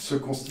couples se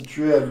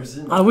constituer à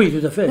l'usine? Ah oui,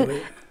 tout à fait.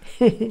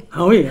 Oui.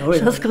 Ah oui, ah oui.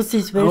 Ça se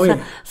constituait, Ah oui.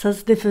 ça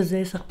se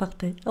défaisait, ça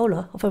repartait. Oh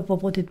là, enfin,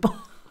 peut-être pas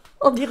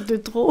en dire de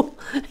trop.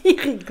 Il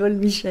rigole,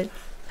 Michel.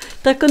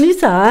 T'as connu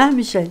ça, hein,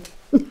 Michel?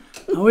 Ah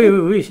oui, oui,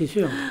 oui, c'est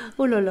sûr.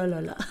 Oh là là là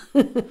là.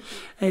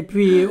 Et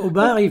puis au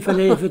bar, il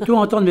fallait tout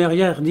entendre mais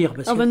rien dire.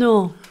 Parce Ah que ben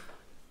non.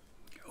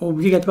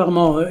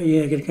 obligatoirement, il y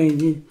a quelqu'un qui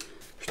dit,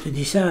 je te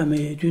dis ça,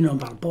 mais tu n'en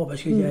parles pas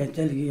parce qu'il y a un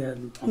tel qui a...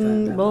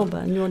 Enfin, Bon,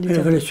 ben nous on il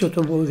disait... fallait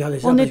surtout garder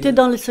ça. On parce était que-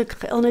 dans les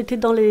secrets, on était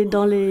dans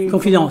les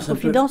Confidences, un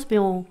peu. confidences, mais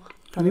on...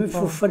 Il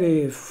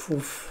fallait,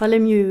 Fallait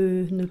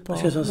mieux ne pas...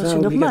 parce que sans Ben, ça, c'est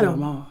normal,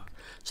 obligatoirement...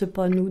 c'est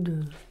pas à nous de...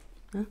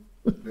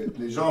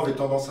 Les gens avaient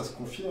tendance à se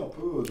confier un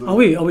peu Ah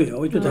oui, ah oui, ah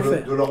oui, tout à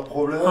fait. de leurs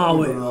problèmes. Ah de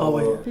oui, leur, ah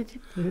oui. Petit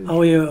peu. Ah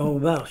oui, au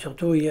bar,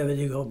 surtout, il y avait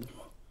des gros...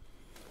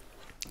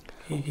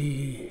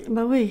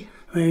 Ben oui.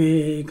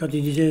 Mais quand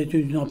il disait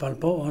tu n'en parles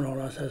pas, alors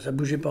là, ça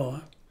bougeait pas.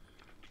 Hein.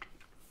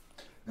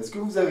 Est-ce que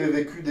vous avez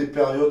vécu des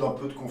périodes un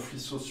peu de conflits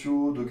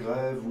sociaux, de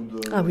grève ou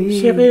de... Ah oui.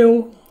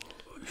 Chéréo.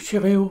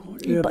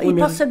 Il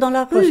passait dans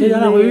la rue. Passait dans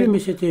la rue, mais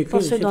c'était Il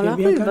passait dans la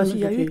bien rue, quand parce même,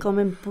 qu'il y a eu c'était- quand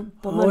même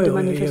pas mal ouais, de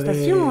ouais,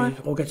 manifestations. Il y Hein. avait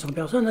 300 ou 400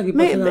 personnes là, qui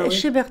Mais passaient dans la rue.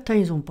 chez Bertin,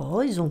 il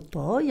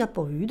n'y a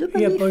pas eu de Il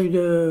n'y a manif. pas eu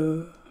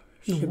de...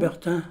 Chez Non.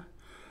 Bertin.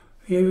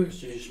 Il y a eu...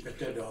 Si je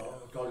mettais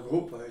dans le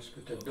groupe, est-ce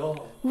que tu es dedans?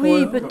 Oui,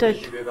 Ouais, peut-être.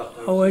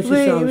 Ah ouais, Oui,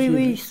 c'est ça oui, aussi.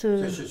 oui.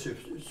 C'est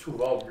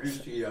souvent plus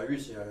qu'il y a eu,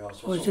 c'est en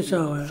 68. Oui, c'est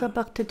ça, ouais. Ça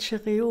partait de chez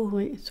Réo,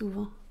 oui,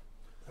 souvent.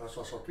 En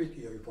 68,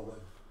 il y a eu pas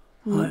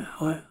mal.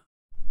 Ouais, ouais.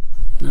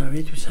 Ah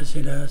oui, tout ça,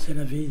 c'est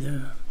la vie de...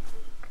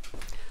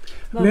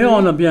 Bah Mais oui.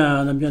 on a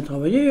bien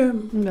travaillé, hein.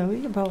 Ben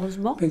oui, bah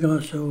heureusement. Et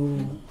grâce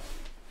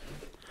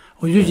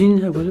aux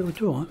usines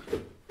autour. Hein.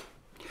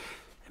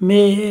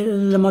 Mais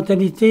la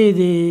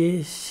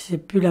mentalité, c'est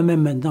plus la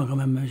même maintenant quand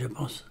même, je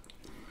pense.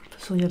 De toute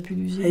façon, il n'y a plus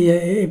d'usine.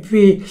 Et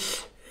puis,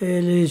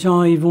 les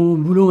gens, ils vont au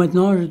boulot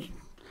maintenant,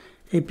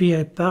 et puis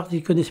ils partent,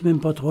 ils connaissent même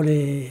pas trop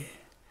les...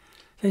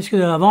 Parce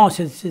qu'avant,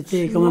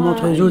 c'était quand même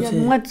entre les autres. Il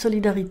y a moins de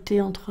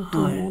solidarité entre tout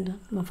Ouais. le monde.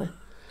 Enfin,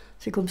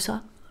 c'est comme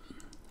ça.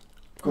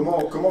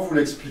 Comment vous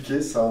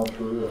l'expliquez ça un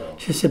peu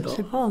Je sais pas. Je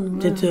sais pas. nous,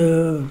 Peut-être...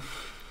 je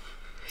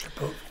sais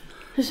pas.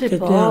 je sais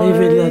peut-être pas.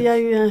 arrivé de là- Il y a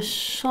eu un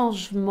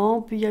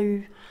changement, puis il y a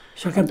eu...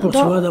 Chacun pour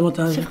Dans- soi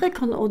davantage. C'est vrai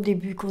qu'au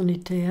début qu'on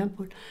était, hein,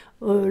 Paul,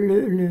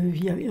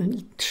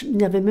 il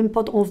n'y avait même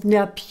pas, on venait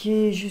à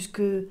pied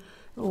jusque,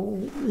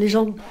 les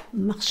gens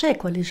marchaient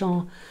quoi, les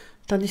gens,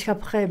 tandis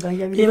qu'après, ben il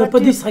y avait Il les n'y avait pas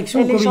de voitures, distraction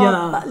et les comme il y gens,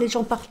 a... les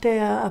gens partaient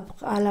à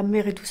la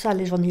mer et tout ça,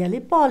 les gens n'y allaient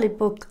pas à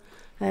l'époque,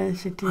 hein,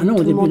 c'était Ah non, au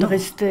tout le début, monde non.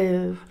 restait,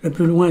 Le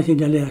plus loin, c'est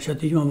d'aller à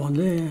Châtillon à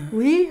Vendée.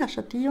 oui, à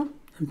Châtillon,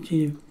 Un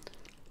petit...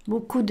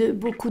 beaucoup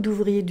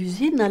d'ouvriers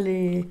d'usine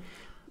allaient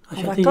À en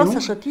Châtillon. vacances à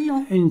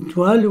Châtillon, Une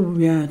toile ou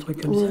bien un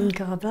truc comme ou ça. une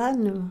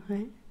caravane,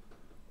 ouais.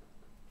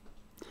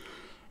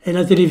 Et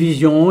la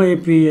télévision, et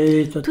puis...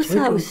 et d'autres Tout trucs,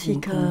 ça ou- aussi ou-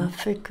 qui a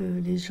fait que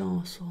les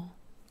gens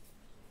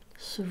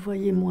se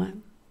voyaient moins.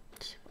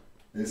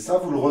 Et ça,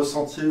 vous le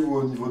ressentiez, vous,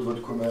 au niveau de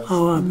votre commerce?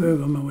 Ah ouais, un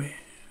peu, oui.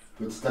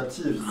 Petit à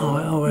petit, évidemment.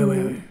 Ah ouais,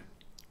 ouais, ouais.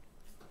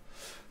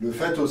 Le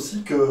fait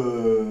aussi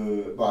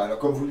que, alors,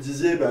 comme vous le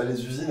disiez,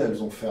 les usines,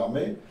 elles ont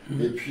fermé.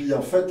 Et puis,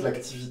 en fait,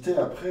 l'activité,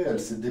 après,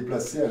 elle s'est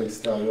déplacée à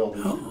l'extérieur des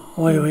villes.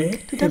 Oui, oui.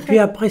 Tout à Et fait. puis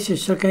après, c'est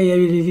chacun, il y a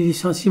eu des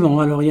licenciements.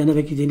 Alors, il y en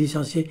avait qui étaient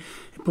licenciés.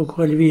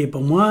 Pourquoi lui et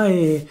pour moi?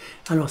 Et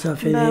alors, ça a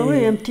fait des...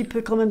 Oui, un petit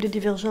peu quand même de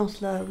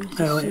divergence là. Oui,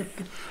 c'est Ah ouais. sûr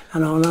que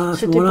Alors là, à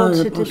ce moment-là,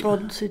 je pense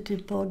que- c'était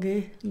pas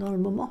gai dans le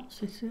moment,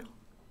 c'est sûr.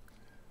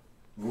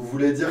 Vous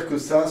voulez dire que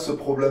ça, ce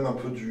problème un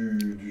peu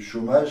du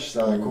chômage,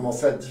 ça a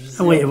commencé à diviser?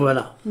 Ah oui,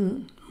 voilà. Un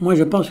Moi,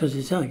 je pense que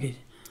c'est ça.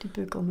 petit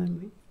peu quand même,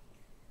 oui.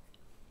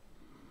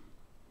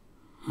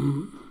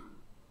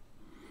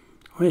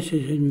 Oui,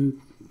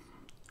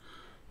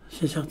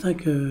 c'est certain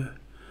que...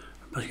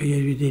 Parce qu'il y a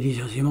eu des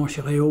licenciements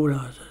chez Réo,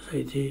 là, ça a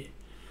été...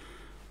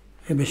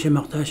 Et bien chez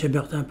Martin, chez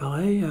Bertin,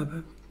 pareil, à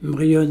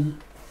Brionne.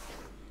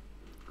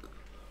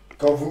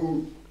 Quand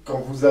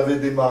vous avez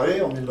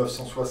démarré en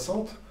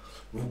 1960,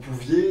 vous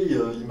pouviez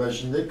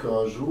imaginer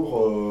qu'un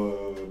jour,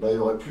 il n'y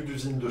aurait plus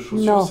d'usines de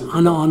chaussures? Non. C'était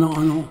Ah non, ah non,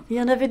 ah non. Il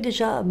y en avait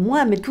déjà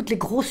moins, mais toutes les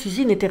grosses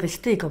usines étaient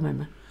restées quand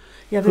même.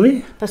 Il y avait,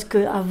 Oui. Parce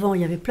qu'avant,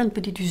 il y avait plein de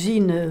petites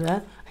usines.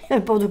 Hein. Il n'y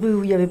avait pas de rue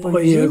où il n'y avait pas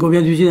Ouais, il y a d'usine.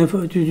 combien d'usines,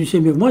 tu sais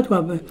mieux que moi,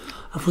 toi,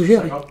 à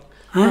Fougères? 50,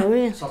 Hein? Ah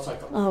oui.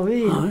 150. Ah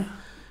oui. Ah ouais.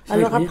 C'est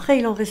Alors incroyable. après,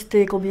 il en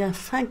restait combien?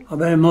 5? Ah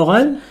ben,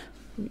 Morel,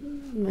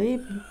 Oui.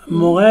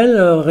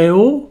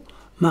 Réau,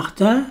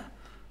 Martin,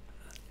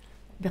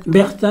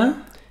 Bertin,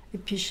 Et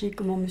puis chez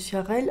monsieur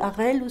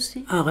Arel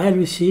aussi. Arel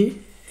aussi,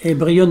 et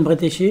Brionne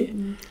Bretéché.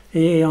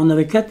 Et on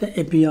avait 4,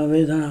 et puis il y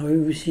avait dans la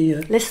rue aussi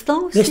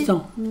Lestan aussi.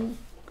 Lestan.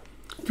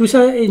 Tout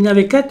ça, il y en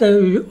avait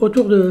 4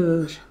 autour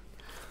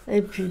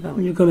Et puis,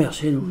 oui. du commerce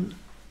chez nous.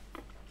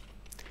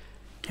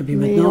 Et puis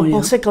Mais maintenant, on il y a-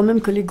 pensait quand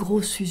même que les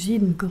grosses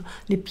usines, que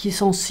les pieds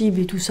sensibles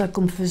et tout ça,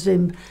 comme faisait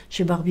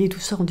chez Barbier, tout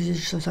ça, on disait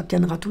ça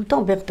tiendra tout le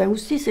temps. Bertin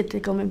aussi, c'était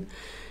quand même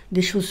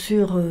des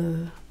chaussures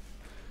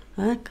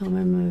quand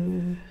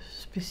même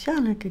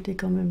spéciales, hein, qui étaient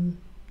quand même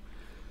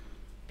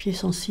pieds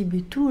sensibles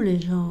et tout. Les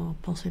gens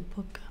pensaient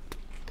pas que...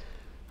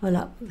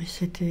 Voilà, mais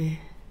c'était...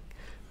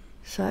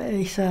 Ça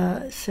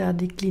a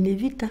décliné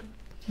vite.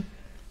 Hein.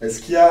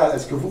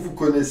 Est-ce que vous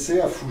connaissez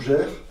à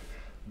Fougères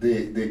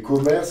des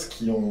commerces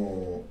qui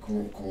ont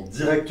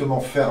directement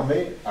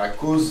fermé à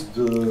cause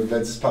de la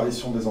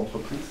disparition des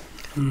entreprises?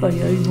 Il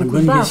y a eu beaucoup de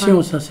bonne bars. question,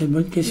 Hein. ça c'est une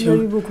bonne Il y question. a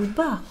eu beaucoup de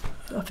bars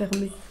à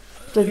fermer.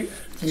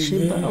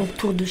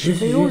 Autour de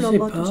Chéréo,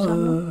 là-bas, tout ça.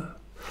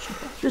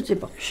 Je ne sais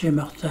pas. Chez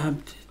Martin,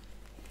 peut-être.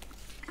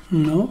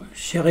 Non,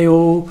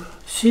 Chéréo.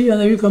 Si, il y en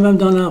a eu quand même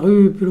dans la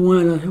rue, plus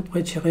loin, là,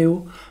 près de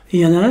Chéréo. Il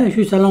y en a un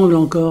juste à l'angle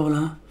encore,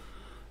 là.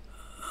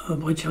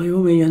 Près de Chéréo,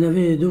 mais il y en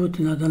avait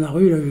d'autres dans la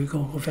rue, là,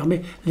 qu'on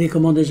fermait. Les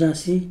commandes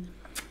ainsi,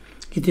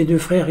 qui étaient deux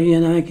frères. Il y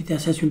en a un qui était à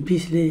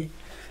Saint-Sulpice,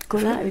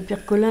 Colin, et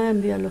Pierre Colin,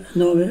 mais alors...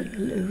 Non, mais...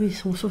 Oui,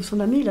 son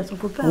ami, là, son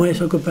copain. Oui,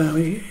 son copain,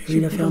 oui.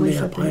 Il a plus fermé comment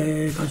il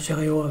après, quand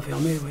Chéréo a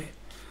fermé, oui.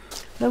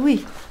 Bah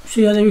oui,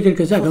 Si, il y en a eu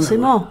quelques-uns quand même.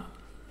 forcément.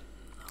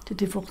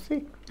 C'était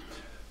forcé.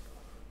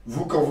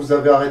 Vous, quand vous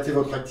avez arrêté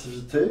votre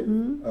activité,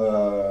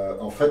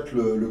 en fait,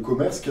 le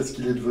commerce, qu'est-ce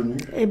qu'il est devenu?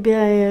 Eh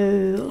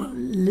bien,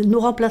 nos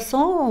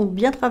remplaçants ont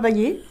bien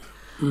travaillé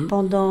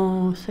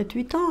pendant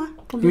 7-8 ans. Hein.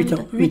 Combien 8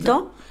 ans. 8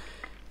 ans.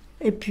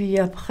 Et puis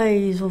après,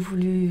 ils ont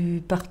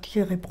voulu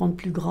partir et prendre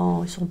plus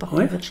grand. Ils sont partis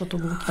vers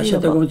Château-Gontier. À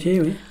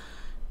Château-Gontier, oui.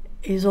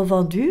 Ils ont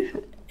vendu.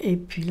 Et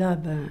puis là,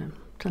 ben,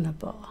 ça n'a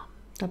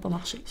pas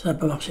marché. Ça n'a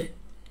pas marché.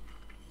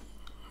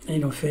 Et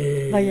ils ont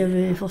fait... Là, il y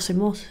avait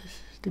forcément...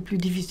 C'était plus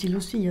difficile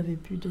aussi, il n'y avait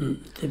plus de...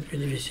 C'était plus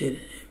difficile.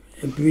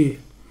 Et puis,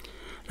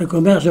 le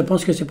commerce, je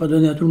pense que c'est pas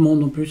donné à tout le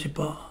monde non plus, c'est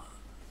pas...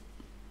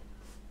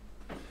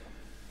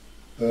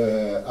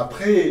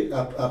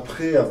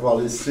 Après avoir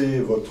laissé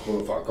votre...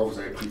 Enfin, quand vous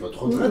avez pris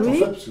votre retraite, en fait,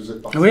 parce que vous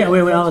êtes parti... Oui,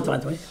 en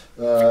retraite, oui.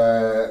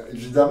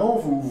 Évidemment,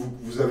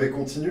 vous avez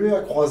continué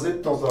à croiser de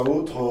temps à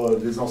autre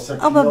des anciens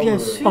clients. Ah bah bien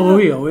sûr. Ah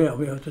oui,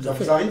 tout à Ça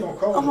fait. vous arrive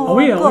encore? Ah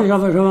oui, j'en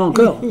veux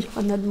encore. Il y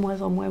en a de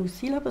moins en moins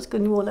aussi, là, parce que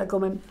nous, on a quand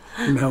même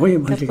Ben oui,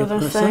 moi j'ai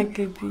 85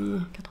 et puis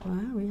 81,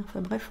 oui.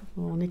 Enfin bref,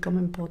 on n'est quand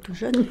même pas tout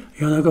jeune.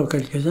 Il y en a encore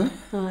quelques-uns.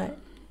 Ouais.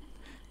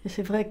 Et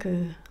c'est vrai que...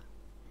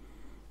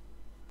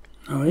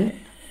 Ah oui.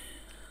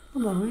 Ah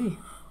bah oui.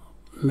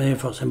 Mais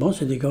forcément,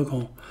 c'est des gars qui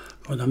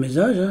ont dans mes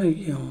âges, hein,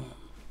 qui ont...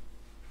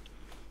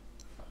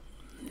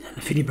 Il y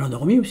a Philippe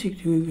Landormi aussi,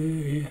 qui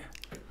est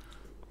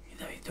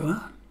avec toi,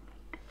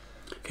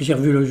 que j'ai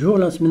revu le jour,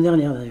 la semaine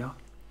dernière d'ailleurs.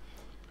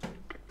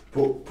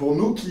 Pour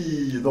nous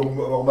qui... Donc,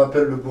 on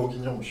m'appelle le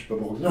Bourguignon, mais je ne suis pas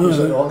Bourguignon,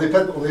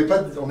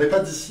 mais on n'est pas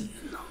d'ici.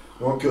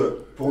 Donc,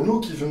 pour nous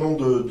qui venons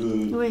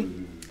Oui.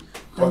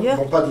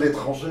 non pas de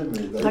l'étranger,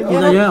 mais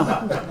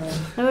D'ailleurs.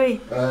 Oui.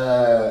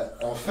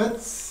 En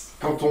fait,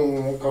 quand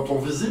on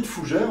visite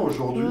Fougères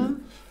aujourd'hui,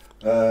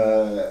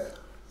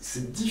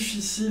 c'est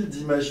difficile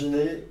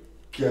d'imaginer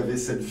qu'il y avait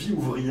cette vie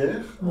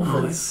ouvrière, en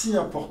fait, si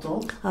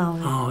importante. Ah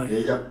oui. Ah ouais.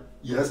 Et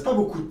il reste pas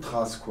beaucoup de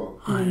traces, quoi.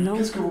 Non.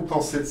 Qu'est-ce que vous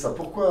pensez de ça?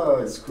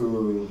 Pourquoi est-ce que...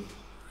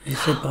 Je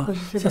sais pas. Je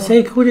sais Ça pas. s'est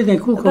écroulé d'un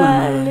coup,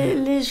 quoi.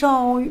 Les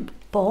gens ont eu,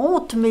 pas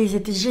honte, mais ils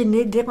étaient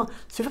gênés.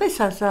 C'est vrai,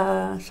 ça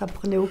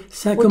prenait au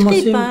Ça a au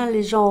commencé... tripes, hein.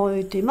 Les gens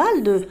étaient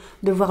mal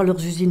de voir leurs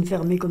usines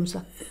fermées comme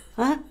ça.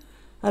 Hein?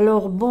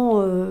 Alors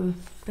bon...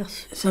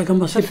 Ça a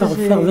commencé Ça par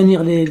faisait- faire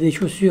venir les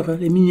chaussures,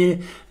 les mini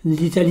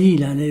d'Italie,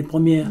 là, les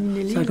premières.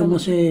 Nelly, Ça a là.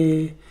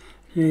 commencé,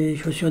 les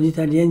chaussures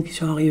d'italiennes qui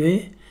sont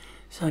arrivées.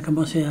 Ça a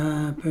commencé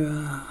un peu à...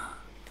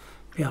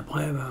 Puis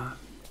après,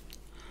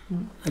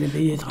 les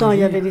pays Pourtant, il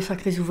y étrangers. avait des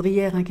sacrées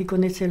ouvrières hein, qui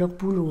connaissaient leur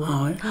boulot. Hein.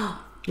 Ah ouais.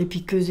 Les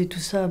piqueuses et tout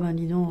ça, ben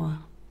dis donc.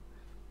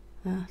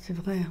 Hein, c'est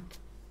vrai.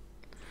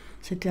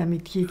 C'était un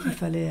métier qu'il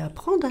fallait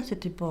apprendre. Hein,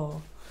 c'était pas...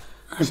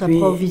 Et Ça puis-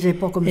 s'improvisait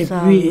pas comme et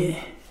ça. Puis,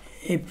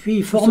 et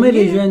puis, former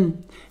les souvenez jeunes.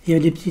 Il y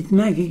avait des petites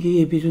mains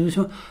et puis tout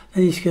doucement.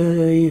 Tandis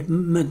que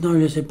maintenant, je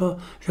ne sais pas.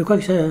 Je crois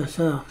que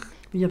ça...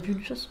 Il n'y a plus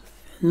de chose.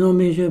 Non,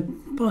 mais je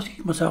pense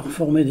qu'ils commencent à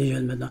reformer des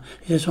jeunes maintenant.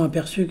 Ils se sont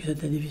aperçus que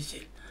c'était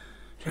difficile.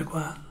 Je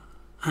crois.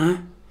 Hein,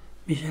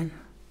 Michel?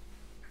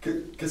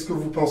 Qu'est-ce que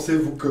vous pensez,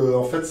 vous, que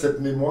en fait,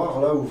 cette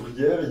mémoire-là,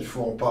 ouvrière, il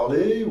faut en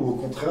parler, ou au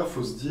contraire, il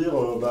faut se dire,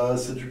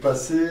 c'est du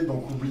passé,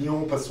 donc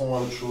oublions, passons à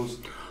autre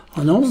chose?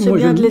 Oh non, C'est moi,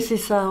 bien je... de laisser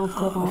ça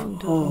encore.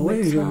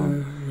 Oui,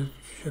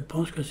 je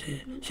pense que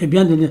c'est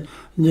bien de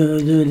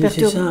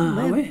laisser ça.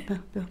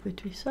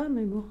 Perpétuer ça,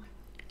 mais bon.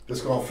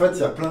 Parce qu'en fait, il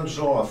y a plein de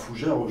gens à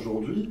Fougères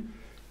aujourd'hui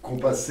qui ont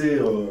passé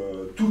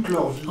toute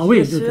leur vie Ah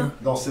oui, Bien sûr.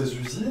 dans ces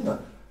usines.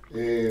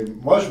 Et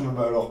moi, je me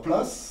mets à leur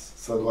place.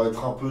 Ça doit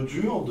être un peu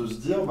dur de se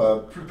dire,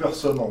 plus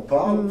personne n'en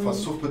parle, enfin,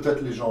 sauf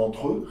peut-être les gens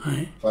entre eux,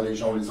 ouais. enfin les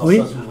gens, les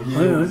Oui. anciens ouvriers,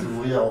 Ouais. les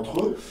ouvrières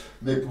entre eux.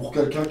 Mais pour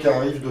quelqu'un qui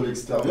arrive de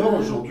l'extérieur,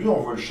 aujourd'hui, on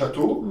voit le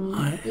château,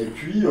 Ouais. et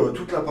puis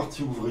toute la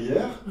partie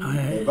ouvrière,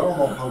 Ouais. et on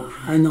n'en parle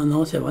plus. Ah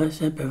non, c'est vrai,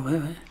 c'est un peu vrai.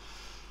 Ouais.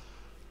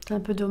 C'est un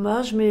peu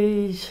dommage,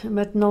 mais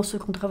maintenant, ceux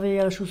qui ont travaillé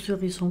à la chaussure,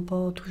 ils sont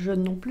pas tout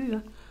jeunes non plus.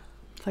 Hein.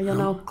 Enfin, il y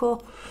en a encore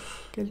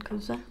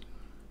quelques-uns.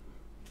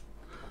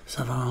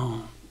 Ça va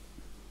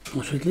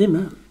en chute libre.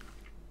 Hein.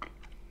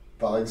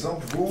 Par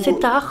exemple, vous... C'est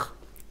tard.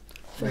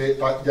 Mais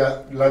il y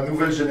a la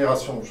nouvelle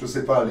génération, je ne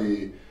sais pas,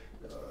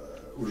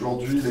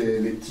 aujourd'hui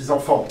les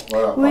petits-enfants,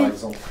 voilà, Oui. par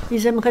exemple.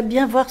 Ils aimeraient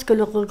bien voir ce que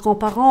leurs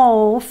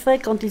grands-parents ont fait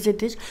quand ils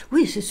étaient...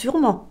 Oui, c'est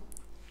sûrement.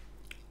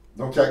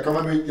 Donc il y a quand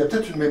même, il y a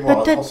peut-être une mémoire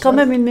à Peut-être transmettre. quand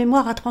même une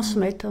mémoire à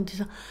transmettre en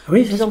disant...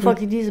 Oui, Les ça se enfants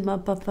peut. qui disent,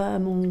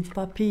 mon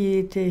papy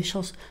était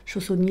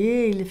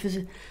chaussonnier, il les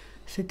faisait...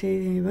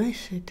 C'était... Oui,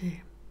 c'était...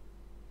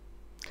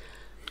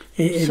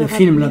 Et Se le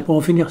film, là, rappeler. pour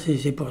en finir,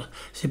 c'est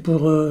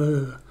pour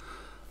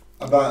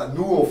Ah ben,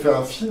 nous, on fait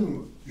un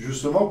film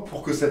justement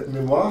pour que cette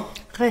mémoire,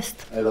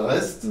 Reste. elle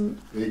reste, Mm.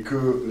 et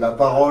que la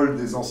parole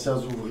des anciens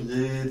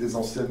ouvriers, des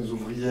anciennes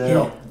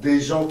ouvrières, des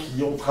gens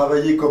qui ont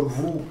travaillé comme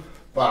vous,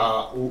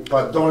 pas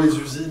dans les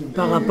usines,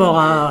 par mais- rapport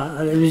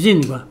à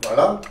l'usine, quoi.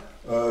 Voilà,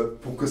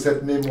 pour que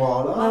cette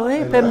mémoire-là, Ah oui,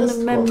 elle même-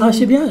 reste, même- quoi. Ah,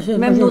 c'est bien. Même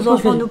moi, nos je pense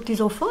enfants, que- nos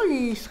petits-enfants,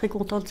 ils seraient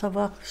contents de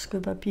savoir ce que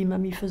papy et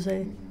mamie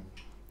faisaient.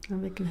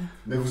 Avec le...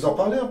 Mais vous en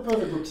parlez un peu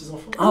avec vos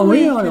petits-enfants? Ah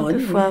oui, on aurait dit,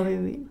 quelquefois, oui.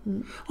 oui, oui. Mm.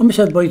 Oh, mais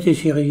ça n'a pas été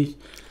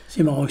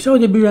si marrant que ça au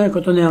début, hein,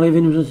 quand on est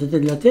arrivé, nous, c'était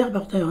de la terre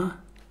par terre.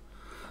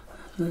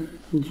 Hein.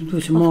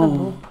 Doucement. Enfin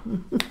bon.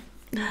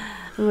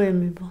 Oui,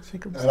 mais bon, c'est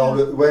comme ça. Alors,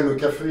 le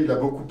café, il a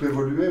beaucoup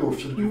évolué au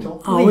fil du temps.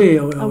 Ah oui,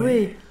 Ah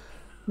oui.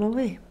 Ben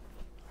oui.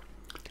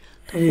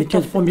 Et les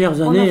 4 premières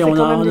On a années, fait on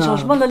quand a. même des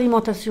changements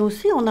d'alimentation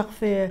aussi. On a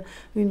refait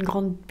une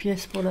grande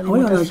pièce pour Ah oui,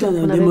 l'alimentation. on qu'on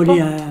a n'avait démoli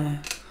pas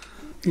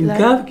une La-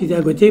 cave qui était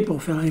à côté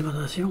pour faire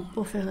l'alimentation.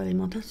 pour faire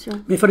l'alimentation.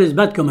 Mais il fallait se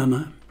battre quand même.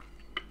 Hein.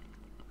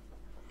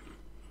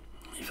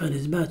 Il fallait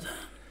se battre.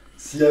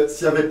 S'il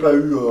n'y avait pas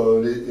eu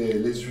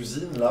les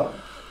usines, là,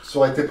 ça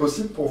aurait été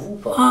possible pour vous ou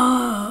pas?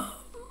 Ah,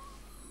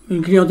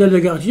 une clientèle de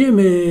quartier,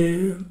 mais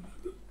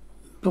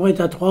pour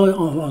être à 3,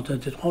 on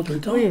était 3 tout le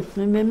temps. Oui,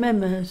 mais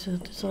même, ça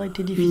aurait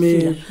été mais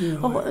difficile.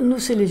 Oh, nous,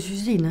 c'est les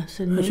usines. hein.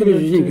 c'est notre-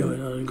 les usines qui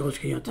ont une grosse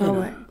clientèle. Ah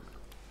ouais.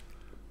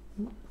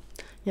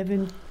 Il y avait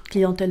une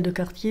clientèle de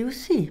quartier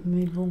aussi,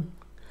 mais bon.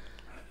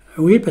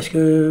 Oui, parce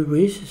que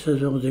oui, ça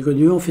on était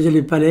connu. On faisait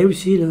les palais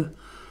aussi.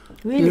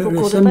 Oui, les Le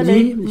concours de samedi,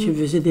 palais. je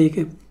faisais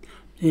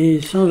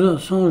des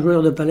 100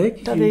 joueurs de palais.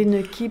 Tu avais une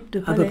équipe de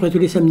À palais. peu près tous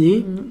les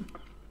samedis.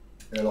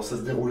 Et alors, ça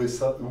se déroulait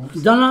ça où?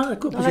 Dans la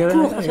cour, Dans parce qu'il y la avait-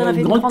 cour, il y on avait avait une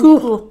une grande grande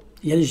cour. cour.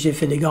 J'ai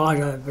fait des garages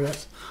à la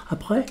place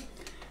après,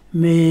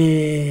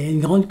 mais une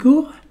grande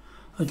cour.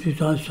 Tu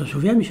t'en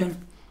souviens, Michel?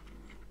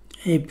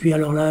 Et puis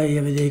alors là, il y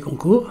avait des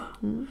concours.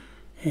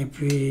 Et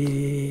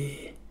puis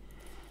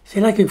c'est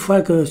là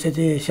quelquefois que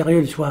c'était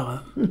sérieux le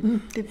soir. Hein.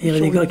 Des Il y avait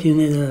des gars qui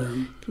venaient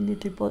qui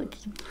n'étaient pas...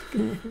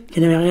 qui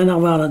n'avaient rien à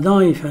voir là-dedans.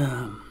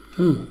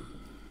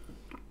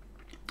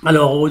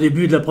 Alors au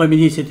début de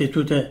l'après-midi, c'était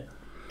tout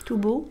Tout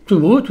beau.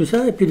 beau, tout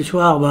ça. Et puis le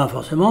soir, ben,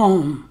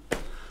 forcément,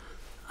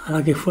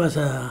 alors quelquefois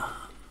ça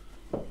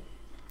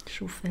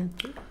Chauffait un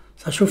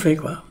peu. chauffait,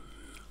 quoi.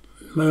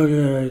 Moi,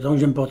 donc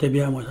je me portais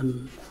bien, moi.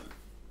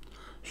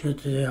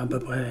 J'étais à peu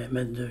près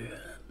maître de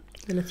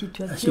De la la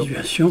situation.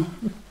 situation.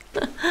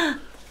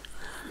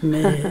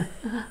 Mais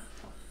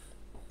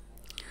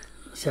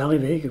c'est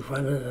arrivé quelquefois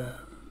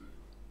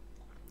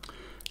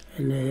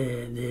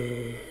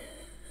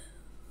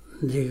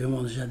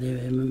des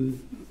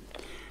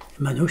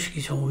manouches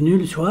qui sont venus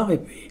le soir et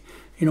puis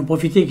ils ont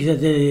profité que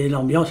c'était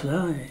l'ambiance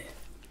là.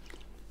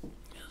 Et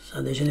ça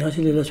a dégénéré,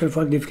 c'était la seule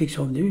fois que les flics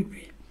sont venus.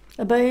 Puis,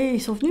 Ah ben,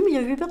 ils sont venus, mais il n'y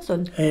avait plus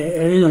personne.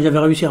 donc j'avais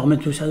réussi à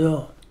remettre tout ça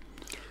dehors.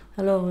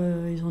 Alors,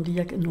 ils ont dit,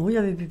 non, il n'y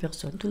avait plus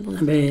personne. Tout le monde...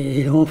 Mais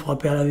ils ont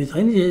frappé à la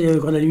vitrine, il y avait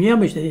encore de la lumière,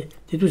 mais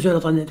j'étais tout seul en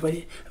train de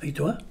nettoyer avec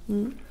toi.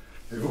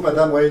 Et vous,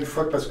 madame, ouais, une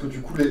fois, parce que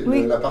du coup,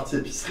 Oui. la partie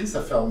épicerie,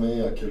 ça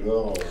fermait à quelle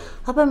heure?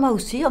 Ah ben, moi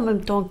aussi, en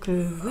même temps que...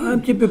 Oui, Un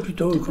petit peu plus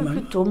tôt un quand peu même.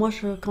 plus tôt. Moi,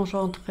 quand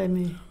j'entrais,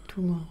 mais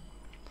tout moi.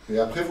 Et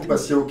après, vous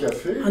passiez au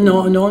café?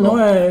 Non,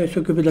 elle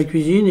s'occupait de la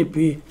cuisine et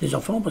puis des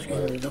enfants, parce que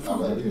Ouais. les enfants.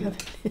 Ah bah oui. Il y avait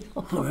des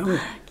enfants Ah ouais, ouais.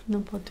 qui n'ont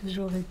pas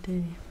toujours été...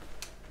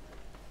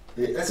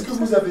 Et est-ce que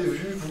vous avez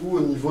vu, vous,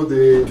 au niveau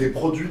des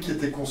produits qui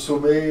étaient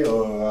consommés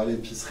à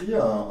l'épicerie,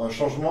 un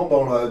changement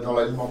dans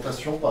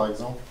l'alimentation, par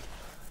exemple?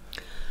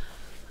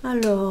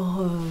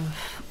 Alors,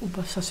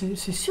 bah, ça c'est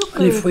sûr que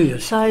Les fruits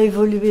aussi. ça a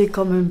évolué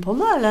quand même pas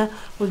mal. Hein.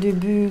 Au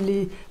début,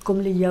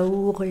 comme les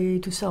yaourts et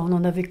tout ça, on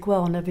en avait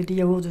quoi? On avait des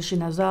yaourts de chez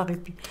Nazar et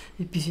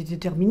puis c'était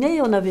terminé.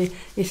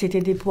 Et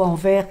c'était des pots en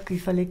verre qu'il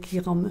fallait que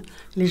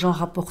les gens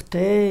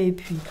rapportaient. Et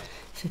puis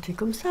c'était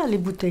comme ça, les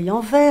bouteilles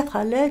en verre,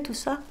 à lait, tout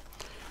ça.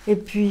 Et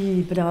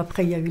puis ben,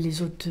 après, il y a eu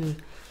les autres...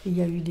 Il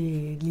y a eu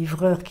des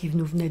livreurs qui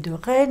nous venaient de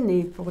Rennes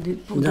et pour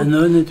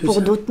Danone et tout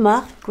ça. d'autres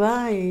marques,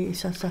 quoi. Et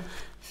ça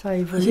a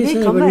évolué ça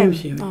a quand évolué même.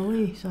 aussi, oui. Ah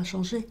oui, ça a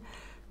changé.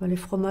 Ben, les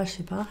fromages,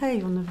 c'est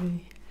pareil.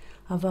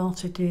 Avant,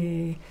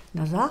 c'était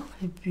Nazar,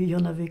 et puis il y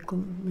en avait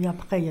et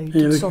après, il y a eu Il y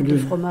toutes avait sortes que de deux.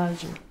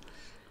 fromages.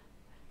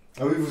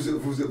 Ah oui,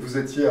 vous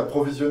étiez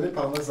approvisionné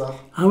par Nazar?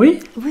 Ah oui?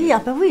 Oui,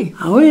 ah ben oui.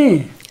 Ah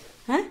oui?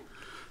 Hein?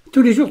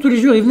 Tous les jours,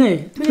 ils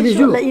venaient. Tous les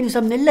jours. Là, ils nous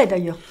amenaient le lait,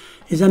 d'ailleurs.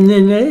 Ils amenaient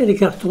le lait, les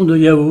cartons de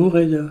yaourt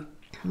et de...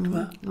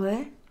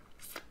 Ouais.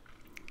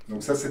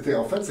 Donc ça, c'était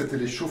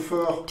les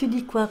chauffeurs. Tu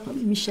dis quoi,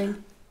 Michel?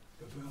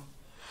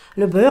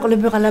 Le beurre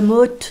à la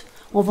motte.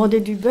 On vendait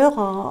du beurre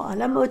à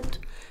la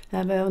motte.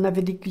 Ah ben, on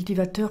avait des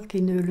cultivateurs qui,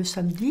 le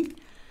samedi,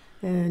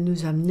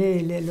 nous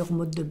amenaient leur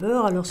mode de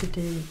beurre. Alors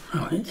c'était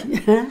Ah ouais.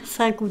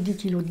 5 ou 10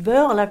 kilos de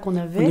beurre là qu'on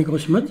avait. Des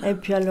grosses mottes. Et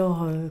puis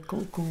alors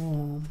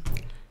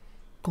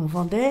qu'on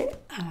vendait,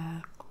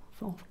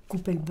 on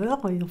coupait le beurre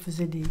et on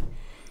faisait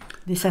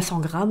des 500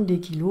 grammes, des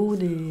kilos,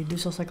 des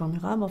 250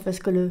 grammes, enfin ce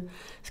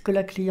que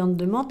la cliente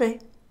demandait.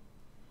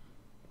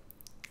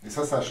 Et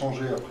ça a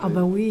changé après. Ah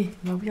bah oui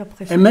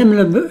après ça. Et même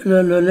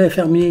le lait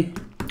fermier.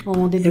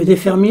 Il y avait des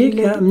fermiers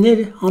qui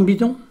amenaient en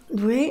bidon.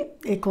 Oui,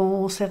 et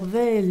qu'on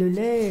servait le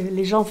lait,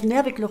 les gens venaient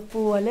avec leur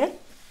pot à lait.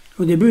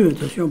 Au début,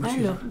 attention. Parce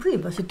que... Oui,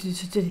 bah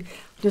c'était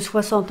de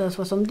 60 à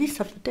 70,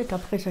 ça peut-être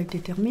après ça a été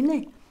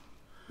terminé.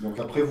 Donc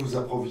après, vous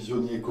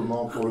approvisionniez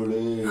comment pour le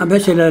lait? Ah ben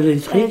c'est la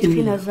laiterie. La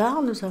laiterie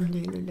Nazar nous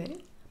amenait le lait.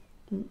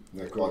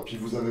 D'accord, et puis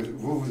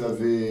vous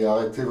avez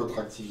arrêté votre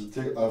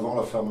activité avant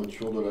la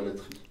fermeture de la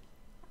laiterie.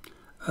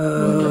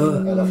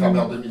 Elle a fermé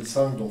en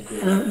 2005, donc...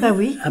 Bah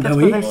oui, ah bah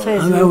oui.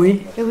 96. Ah bah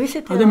oui. Et oui,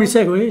 c'était En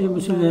 2005, oui, je me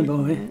souviens.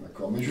 Bon, oui.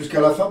 D'accord, mais jusqu'à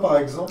la fin, par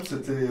exemple,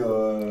 c'était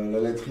la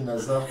laiterie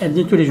Nazar. Elle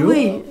venait tous les jours.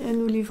 Oui, elle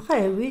nous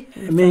livrait, oui.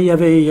 Mais il y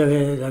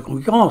avait la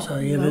concurrence.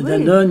 Hein. Il y avait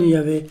Danone, il y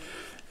avait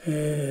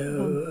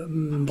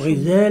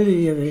Brisel,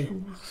 il y avait...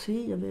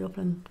 Si, il y avait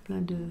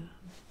plein de...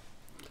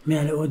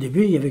 Mais au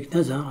début, il y avait que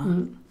Nazar.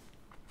 Hein.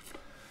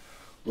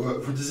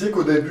 Vous disiez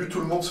qu'au début, tout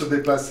le monde se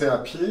déplaçait à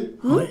pied.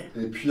 Oui.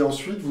 Et puis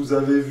ensuite, vous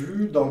avez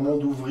vu dans le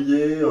monde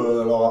ouvrier,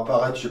 alors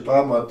apparaître, je sais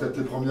pas, moi, peut-être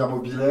les premières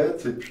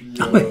mobilettes. Et puis,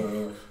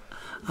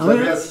 vous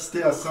avez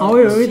assisté à ça. Ah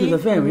oui, oui, tout à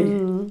fait, oui.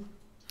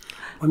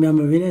 Première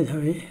mobilette,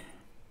 oui.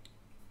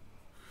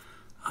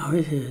 Ah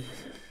oui,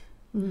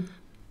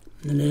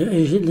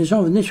 les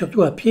gens venaient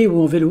surtout à pied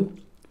ou en vélo.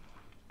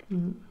 Oui,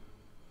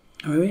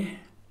 oui.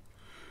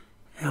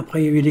 Et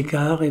après, il y a eu les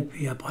cars, et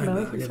puis après,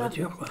 les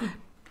voitures, quoi.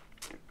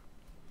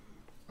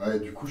 Ouais,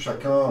 du coup,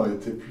 chacun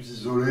était plus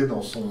isolé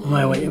dans son...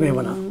 Oui, mais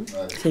voilà.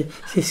 Ouais.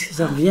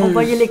 Ça revient... On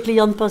voyait les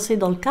clientes passer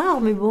dans le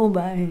car, mais bon,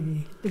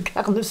 le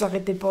car ne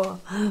s'arrêtait pas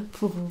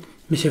pour...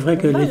 Mais c'est vrai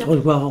que les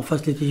trottoirs en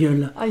face des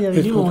Tilleuls,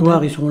 les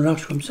trottoirs, ils sont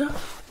larges comme ça.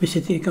 Mais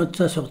c'était quand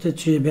ça sortait de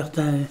chez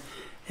Bertin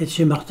et de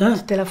chez Martin...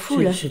 C'était la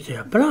foule. C'était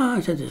à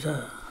plein, c'était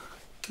ça.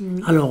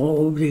 Alors,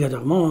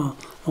 obligatoirement,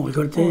 on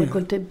récoltait. On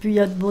récoltait. Plus il y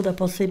a de monde à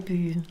passer,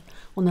 plus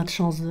on a de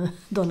chance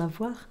d'en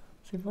avoir.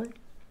 C'est vrai.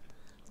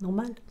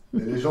 Normal.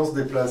 Et les gens se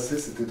déplaçaient,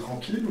 c'était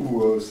tranquille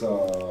ou ça...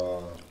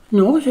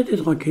 Non, c'était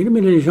tranquille, mais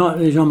les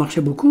gens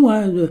marchaient beaucoup.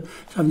 Hein,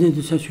 ça venait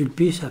de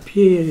Saint-Sulpice à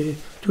pied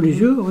tous les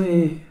jours.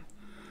 Et...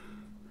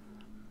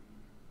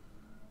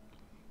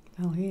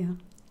 Ah oui. Hein.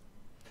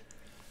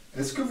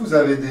 Est-ce que vous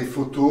avez des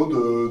photos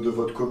de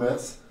votre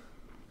commerce?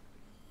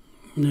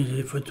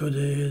 Des photos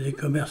des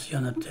commerces, il y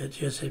en a peut-être,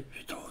 je ne sais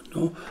plus trop.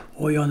 Non.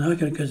 Oh, il y en a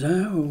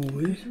quelques-uns,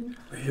 oui.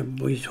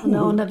 Mais ils sont,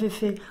 on avait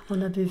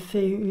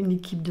fait une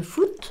équipe de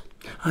foot.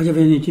 Ah, il y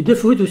avait une équipe de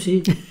foot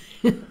aussi.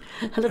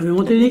 On avait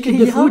monté une équipe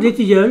de foot, les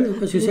Tilleuls,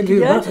 parce que celle du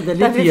bar, c'était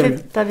les Tilleuls.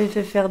 Tu avais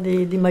fait faire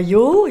des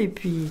maillots, et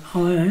puis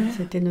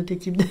c'était notre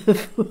équipe de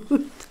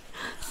foot.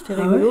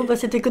 C'était rigolo. Ouais.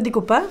 C'était que des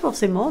copains,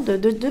 forcément, de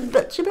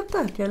chez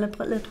Bertin, qui a les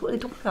trois là.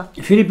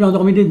 Philippe l'a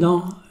endormi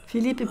dedans.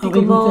 Philippe, et puis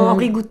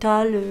Henri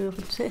Goutal,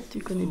 tu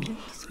connais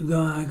bien.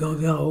 Un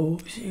Gangaro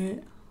aussi.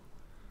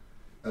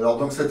 Alors,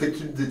 donc, cette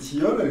équipe des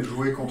Tilleuls, elle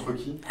jouait contre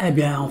qui? Eh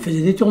bien, on faisait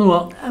des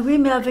tournois. Ah oui,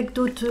 mais avec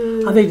d'autres...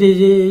 Avec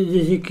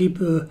des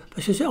équipes...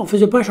 parce que on ne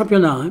faisait pas un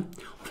championnat, hein.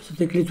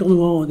 C'était que les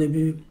tournois au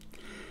début.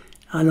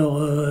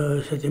 Alors,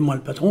 c'était moi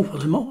le patron,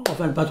 forcément.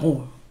 Enfin, le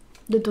patron.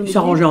 Ils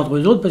s'arrangeaient entre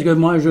eux autres, parce que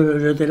moi,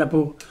 j'étais là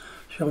pour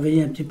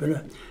surveiller un petit peu.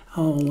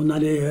 On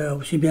allait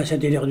aussi bien à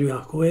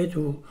Saint-Hilaire-du-Harcouët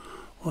ou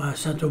à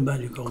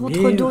Saint-Aubin-du-Cormier.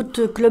 Contre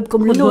d'autres clubs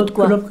comme le nôtre,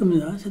 quoi.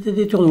 C'était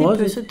des tournois.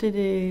 C'était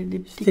des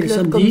petits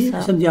clubs comme ça.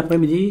 Le samedi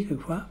après-midi,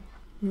 quelquefois.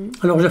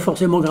 Alors,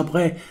 forcément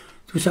qu'après,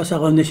 tout ça, ça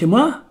revenait chez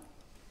moi.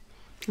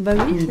 Bah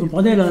oui. Vous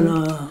comprenez, là.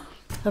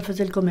 Ça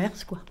faisait le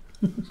commerce, quoi.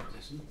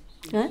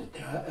 Hein?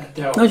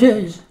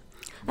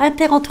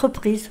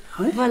 Interentreprise.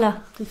 Ouais.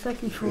 Voilà, c'est ça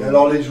qu'il faut. Et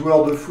alors, les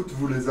joueurs de foot,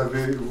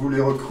 vous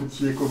les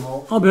recrutiez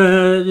comment? Ah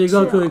ben, des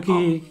gars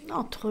qui...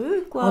 Entre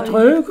eux, quoi. Entre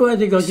eux, quoi,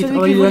 des gars qui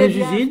travaillaient dans les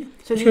usines.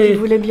 Celui qui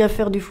voulait bien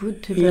faire du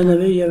foot. Il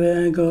y avait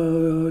un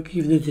gars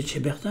qui venait de chez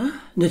Bertin,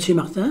 de chez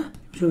Martin,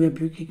 je ne me souviens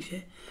plus qui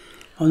c'est.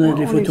 On a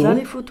des photos. On a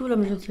les photos, là,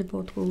 mais je ne sais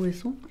pas trop où elles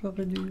sont.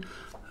 J'aurais dû...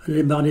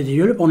 Les bars des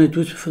Tilleuls, on est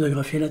tous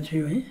photographiés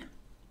là-dessus, oui.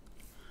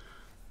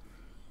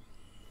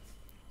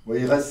 Oui,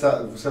 il reste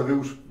ça. Vous savez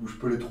où je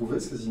peux les trouver,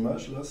 ces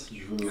images-là, si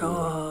je veux...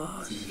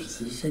 C'est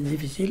difficile. C'est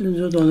difficile.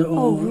 Nous autres,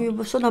 Oh oui,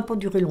 ça n'a pas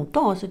duré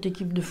longtemps, hein, cette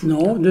équipe de foot.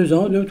 Non, 2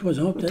 ans, 2 ou 3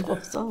 ans peut-être.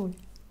 3 ans, oui.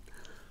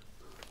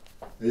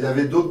 Et il y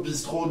avait d'autres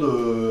bistrots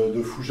de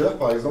Fougères,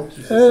 par exemple,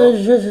 qui faisaient ça?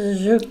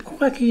 Je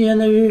crois qu'il y en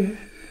a eu...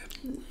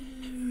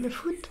 Le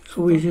foot?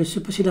 Oui, je ne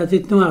sais pas si la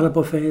Tête Noire l'a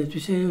pas fait. Tu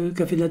sais, le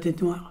café de la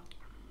Tête Noire.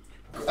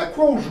 À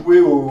quoi on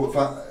jouait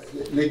Enfin,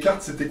 les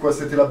cartes, c'était quoi?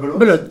 C'était la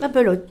belote? La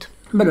belote.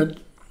 Belote.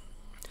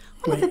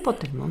 On n'avait pas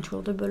tellement de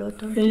joueurs de belote.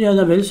 Hein. Il y en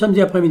avait le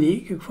samedi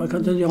après-midi, quelquefois,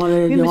 quand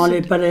durant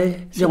les palais,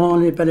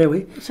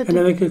 oui. Il y en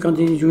avait que quand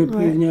ils ne jouaient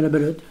plus, ils venaient à la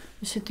belote.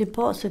 Ça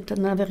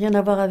n'avait rien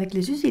à voir avec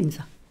les usines,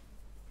 ça.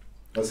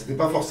 Ah, c'était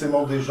pas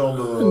forcément des gens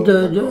Non,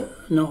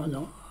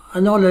 non.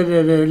 Ah non,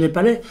 les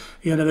palais,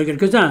 il y en avait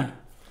quelques-uns.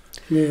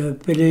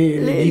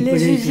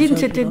 Les usines,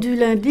 c'était du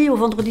lundi au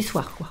vendredi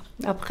soir, quoi.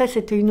 Après,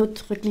 c'était une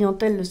autre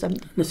clientèle le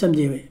samedi. Le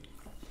samedi, oui.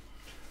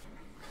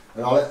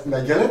 Alors,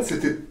 la galette,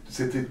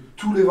 c'était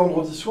tous les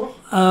vendredis soirs?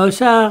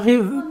 Ça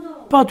arrive,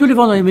 pas tous les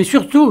vendredis, mais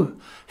surtout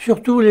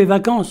les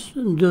vacances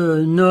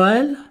de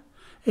Noël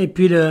et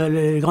puis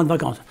les grandes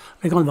vacances.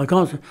 Les grandes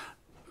vacances,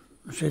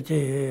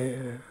 c'était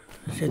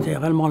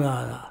réellement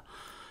là.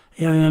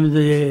 Il y avait même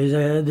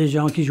des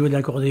gens qui jouaient de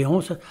l'accordéon,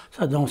 ça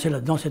dansait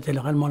là-dedans, c'était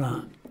réellement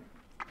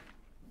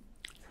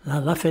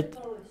la fête.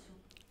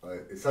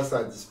 Ouais, et ça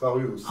a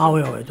disparu aussi. Ah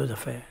oui, oui, tout à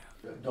fait.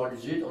 Dans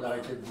l'usine, on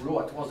arrêtait le boulot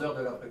à 3h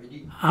de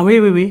l'après-midi. Ah oui,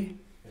 oui, oui.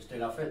 C'était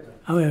la fête.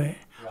 Ah oui, oui.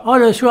 Oh,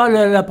 le soir,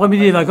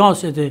 l'après-midi des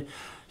vacances,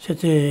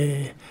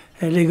 c'était...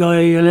 Les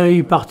gars,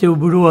 ils partaient au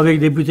boulot avec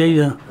des bouteilles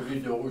de...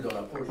 De rouge dans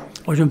la poche.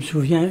 Oh, je me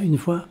souviens, une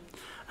fois,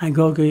 un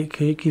gars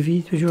qui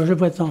vit toujours, je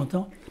vois de temps en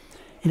temps,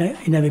 il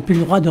n'avait plus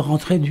le droit de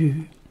rentrer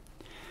du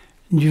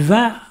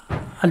vin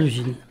à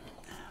l'usine.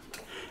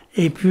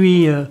 Et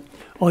puis,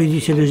 il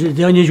dit, c'est le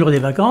dernier jour des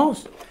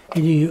vacances,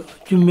 il dit,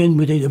 tu me mets une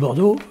bouteille de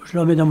Bordeaux, je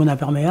la mets dans mon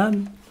imperméable,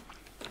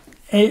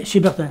 et chez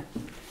Bertin.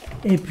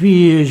 Et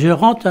puis, je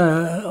rentre,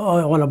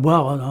 on va la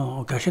boire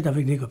en cachette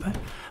avec des copains.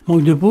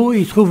 Manque de peau,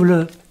 il trouve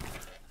le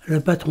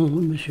patron,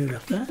 M.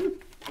 Bertin.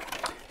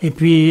 Et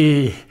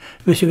puis,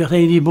 M. Bertin,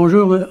 il dit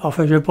bonjour,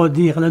 enfin, je ne vais pas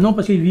dire le nom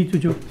parce qu'il vit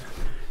toujours.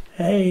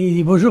 Et il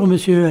dit bonjour,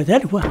 monsieur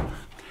Intel, quoi.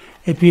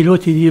 Et puis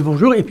l'autre, il dit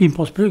bonjour, et puis il ne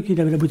pense plus qu'il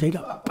avait la bouteille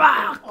là.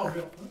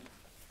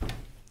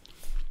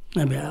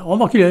 Eh bien,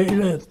 remarquez,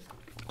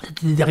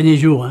 c'était les derniers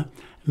jours, hein.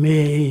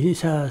 Mais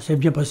ça s'est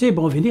bien passé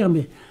pour en venir,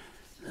 mais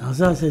non,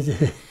 ça,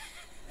 c'était...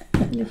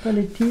 Les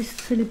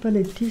palettistes, c'est les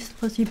palettistes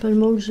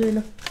principalement que j'ai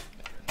là.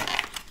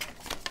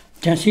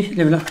 Tiens, si,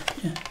 lève-la.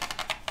 Tiens.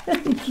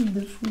 L'équipe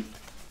de foot.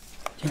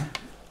 Tiens.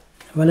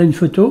 Voilà une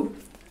photo.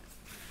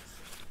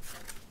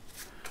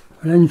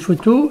 Voilà une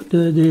photo qui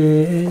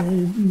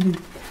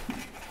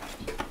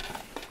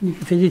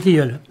fait des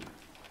tilleuls.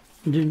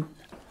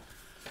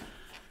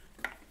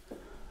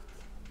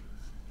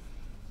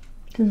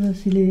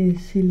 C'est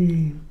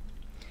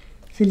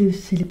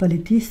les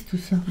palettistes, tout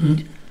ça.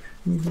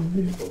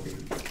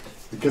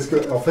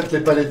 En fait, les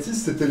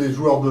palettistes, c'était les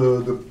joueurs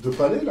de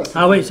palais, là?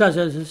 Ah oui,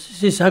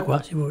 c'est ça,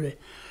 quoi, si vous voulez.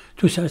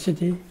 Tout ça,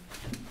 c'était...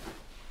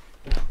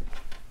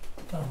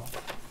 Pardon.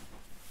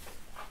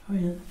 Oui.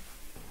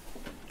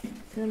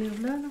 Ça a l'air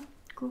là,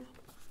 court.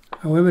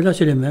 Ah oui, mais là,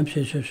 c'est les mêmes. Ouais,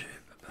 elles sont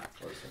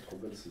trop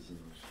belles, ces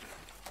images.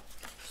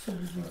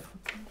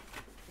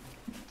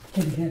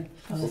 C'est bien.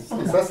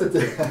 Et ça,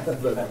 c'était...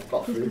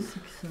 Parfait.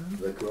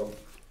 D'accord.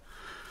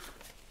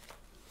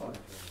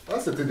 Ah,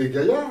 c'était des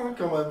gaillards, hein,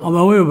 quand même. Ah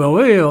bah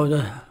oui.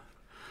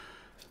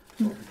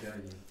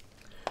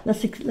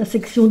 La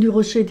section du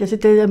Rocher,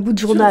 c'était un bout de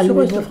journal. Sur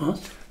Ouest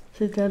France.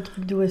 C'était un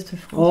truc d'Ouest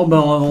France. Oh ben,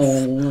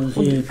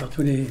 on est par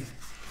tous les...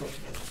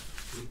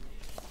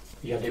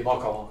 Il y a des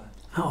banques avant.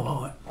 Ah bah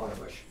ouais. Oh la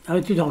vache. Ah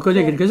oui, tu te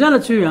reconnais quelques-uns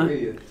là-dessus, hein?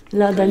 Oui,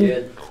 Là,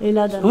 et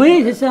là,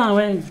 Oui, c'est ça,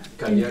 oui.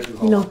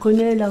 il en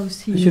connaît là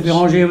aussi. Monsieur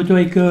Béranger,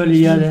 auto-école,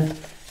 il y a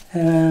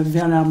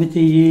Bernard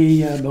Métayer, il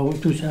y a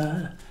tout ça,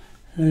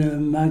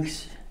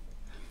 Max.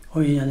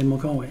 Oui, il y a des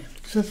manquants, oui.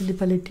 Ça, c'est des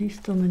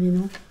palettistes, on m'a dit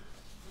non.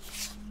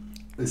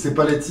 Et ces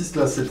palettistes,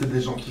 là, c'était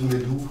des gens qui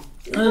venaient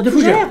d'où? De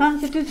Fougères. Hein,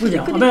 c'était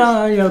Fougères. Ah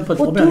ben, il n'y a pas de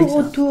problème avec ça.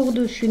 Autour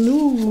de chez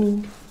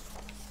nous.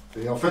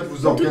 Et en fait,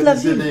 vous Dans toute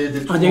organisez la ville.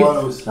 des tournois,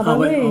 là aussi? Ah bah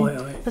oui.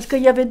 Parce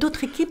qu'il y avait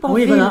d'autres équipes en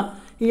ville. Voilà.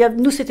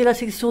 Nous, c'était la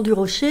section du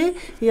Rocher,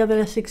 il y avait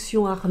la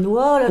section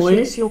Arnois, la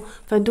section...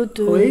 Enfin,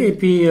 d'autres... Oui, et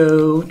puis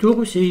autour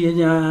aussi, il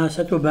y a un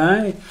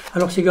Saint-Aubin.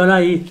 Alors, ces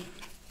gars-là,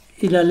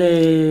 il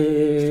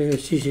allait,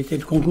 si c'était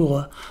le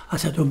concours, à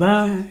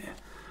Saint-Aubin.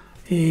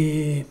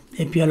 Et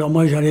puis alors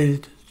moi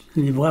j'allais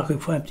les voir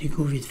quelquefois un petit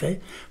coup vite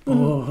fait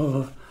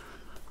pour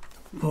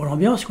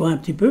l'ambiance, quoi, un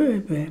petit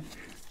peu.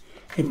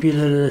 Et puis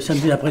le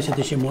samedi d'après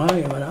c'était chez moi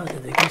et voilà,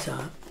 c'était comme ça.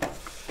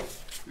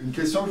 Une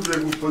question que je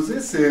voulais vous poser,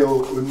 c'est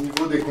au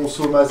niveau des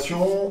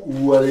consommations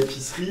ou à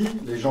l'épicerie,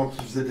 les gens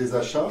qui faisaient des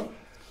achats,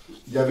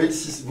 il y avait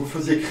vous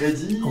faisiez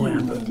crédit? Ouais,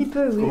 un petit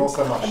peu, oui. Comment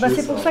ça marchait?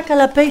 C'est pour ça qu'à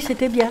la paye,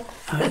 c'était bien.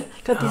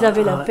 Quand ils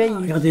avaient la paye.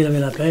 Regardez, il avait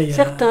la paye.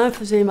 Certains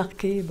faisaient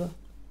marquer.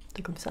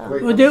 C'était comme ça.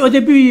 Oui. Au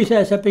début,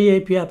 ça payait,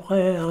 et puis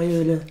après,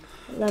 arrivait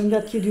la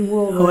moitié du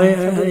mois. Oui,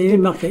 il est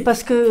marqué.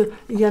 Parce qu'il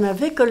y en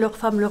avait que leur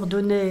femme leur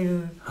donnait.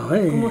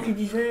 Comment ils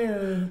disaient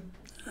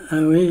Ah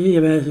oui,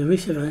 oui,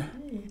 c'est vrai.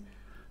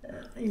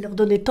 Ils leur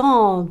donnaient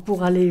tant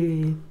pour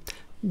aller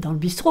dans le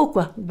bistrot,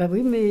 quoi. Ben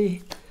oui,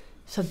 mais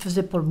ça ne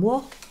faisait pas le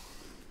mois.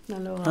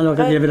 Alors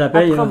quand il y avait la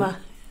paye... Après,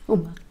 on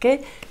marquait,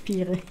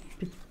 puis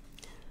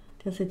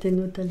c'était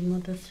notre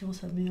alimentation,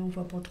 ça, mais on ne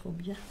voit pas trop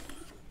bien.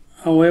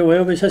 Ah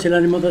ouais, mais ça c'est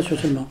l'alimentation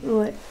seulement.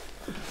 Ouais.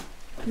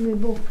 Mais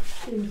bon,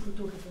 c'est une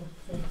photo.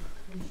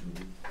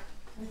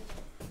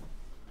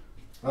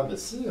 Ah bah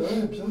si,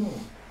 ouais, bien.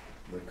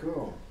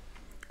 D'accord.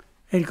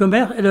 Et le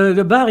commerce,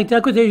 le bar était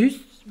à côté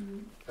juste?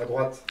 À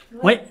droite?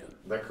 Oui.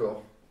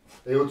 D'accord.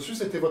 Et au-dessus,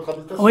 c'était votre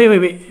habitation? Oui, oui,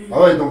 oui.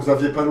 Ah ouais, donc vous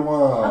n'aviez pas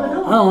loin Ah, à...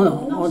 non, Ah, non,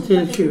 non, on c'était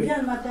était dessus, oui. bien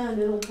le matin,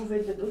 on pouvait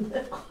être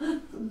d'honneur.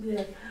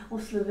 On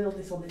se levait, on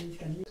descendait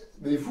l'escalier.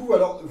 Mais vous,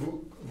 alors,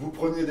 vous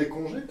preniez des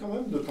congés quand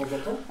même, de temps en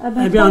temps? Ah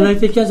ben, Eh bien, on a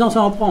été 15 ans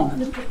sans en prendre.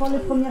 Pendant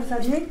les premières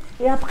années,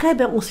 et après,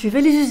 ben, on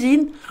suivait les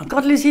usines.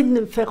 Quand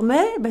l'usine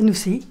fermait, ben, nous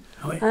aussi.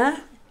 Oui. Hein,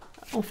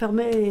 on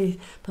fermait,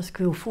 parce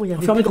qu'au fond, il y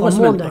avait fermait plus 3 grand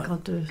monde. semaines, Hein,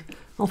 quoi.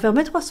 on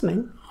fermait 3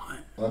 semaines.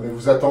 Ah, mais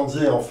vous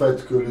attendiez en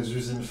fait que les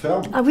usines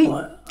ferment? Ah oui,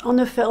 Ouais.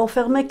 on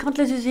fermait quand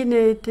les usines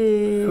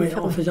étaient Oui, on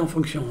fermées. faisait en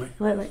fonction, oui.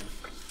 Ouais, ouais.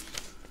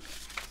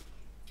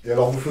 Et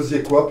alors, vous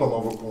faisiez quoi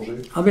pendant vos congés?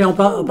 Ah ben, on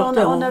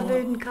partait On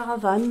avait une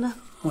caravane,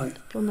 Ouais.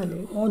 puis on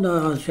allait. On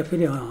a cherché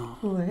les...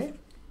 Ouais.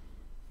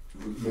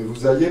 Mais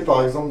vous alliez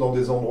par exemple dans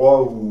des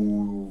endroits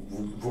où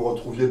vous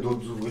retrouviez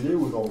d'autres ouvriers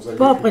ou non, vous alliez...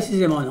 Pas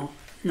précisément, non.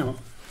 Non.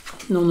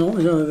 Non, non,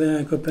 j'avais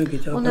un copain qui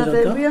était On représentant.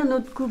 avait eu un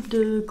autre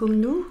couple comme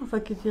nous, enfin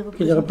qui était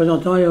Qui était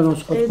représentant et on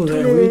se Et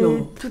retrouvait,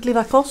 toutes les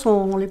vacances,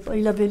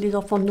 il avait les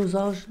enfants de nos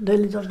âges,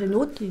 les âges des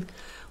nôtres, et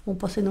on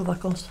passait nos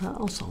vacances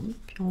ensemble.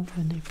 Puis on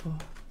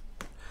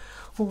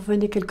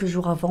revenait quelques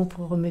jours avant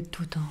pour remettre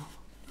tout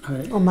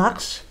en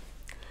marche.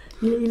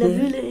 Il a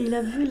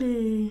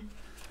vu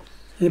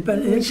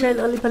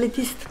Michel, les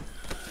palettistes.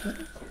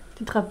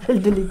 Tu te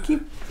rappelles de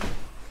l'équipe?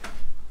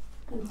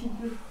 Un petit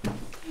peu.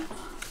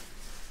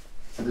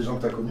 C'est des gens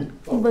que tu as connus?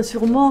 Oh, ben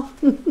sûrement.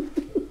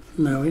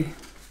 Ben oui.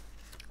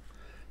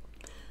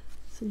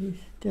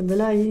 Ben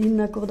là, il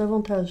n'accorde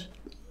davantage.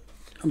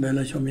 Ben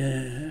là, ils sont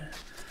bien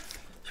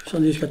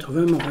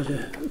 70-80, mais enfin,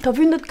 T'as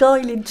vu notre gars,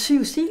 il est dessus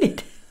aussi,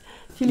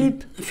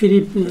 Philippe.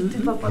 Philippe,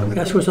 il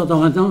a 60 ans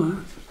maintenant. Hein.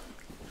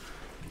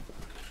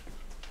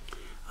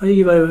 Ah,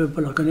 il va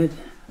pas le reconnaître.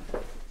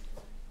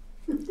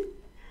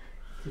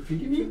 C'est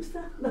Philippe. Philippe, ça?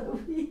 Bah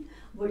oui.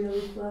 Bon, il avait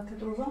quoi,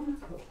 14 ans là.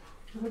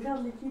 Je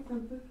regarde l'équipe un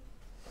peu.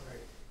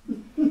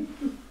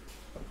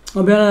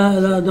 Oh ben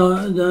là,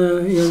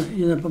 il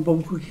n'y en a pas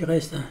beaucoup qui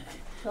restent. Hein.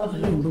 Ah,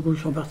 Beaucoup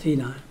sont partis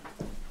là.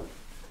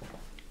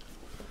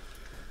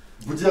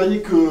 Vous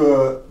diriez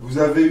que vous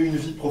avez eu une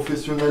vie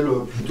professionnelle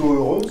plutôt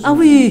heureuse? Ah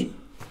oui.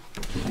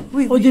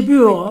 Oui, Au début,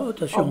 oh,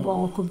 attention.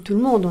 bon, comme tout le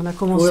monde, on a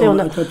commencé, Oui,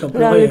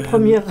 les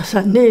premières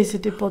années,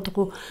 c'était pas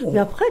trop. Mais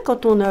après,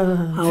 quand on a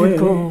vu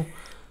qu'on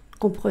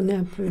comprenait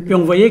un peu puis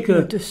on voyait que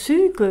le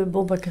dessus, que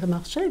bon, bah, que ça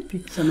marchait. Et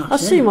puis... ça marchait. Ah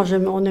si, moi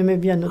on aimait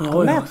bien notre Ah,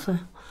 commerce.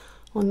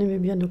 On aimait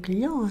bien nos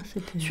clients.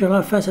 Hein, sur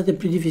la fin, c'était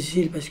plus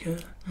difficile parce que...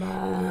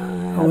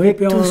 avec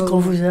tout ce qu'on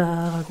vous a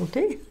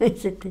raconté,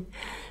 c'était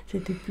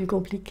plus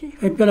compliqué.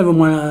 Et puis on avait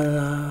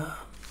moins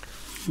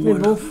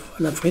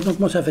la frite, on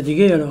commençait à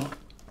fatiguer alors.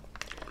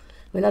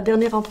 Mais la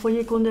dernière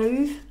employée qu'on a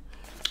eue...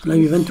 On a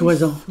eu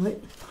 23 ans. Oui.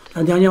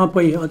 La dernière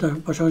employée, attends,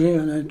 pas changé,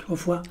 on a eu 3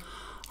 fois.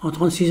 En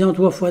 36 ans,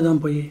 3 fois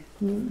d'employés.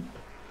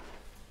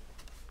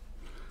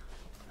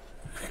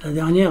 La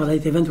dernière, elle a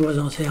été 23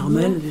 ans, c'est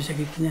Armel du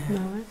Saguenay. Ah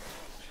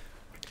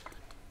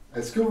ouais.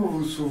 Est-ce que vous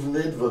vous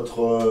souvenez de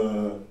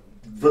votre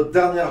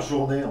dernière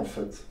journée en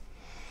fait?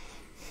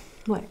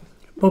 Ouais.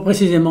 Pas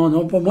précisément,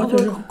 non, pour moi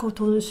toujours. Quand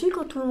tout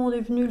le monde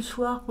est venu le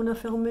soir, qu'on a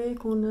fermé,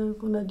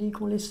 qu'on a dit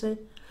qu'on laissait.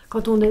 On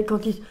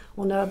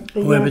a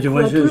payé Ouais, mais tu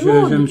vois, je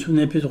ne me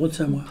souvenais plus trop de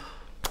ça, moi.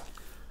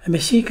 Mais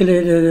si, que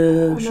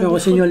je suis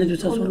renseigné tout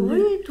ça sur le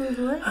Oui, tout,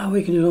 ouais. Ah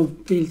oui, qu'ils nous ont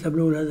payé le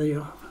tableau, là,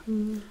 d'ailleurs.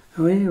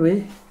 Oui,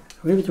 oui.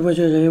 Oui, mais tu vois,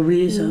 j'avais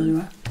oublié ça, tu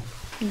vois.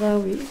 Bah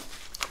oui.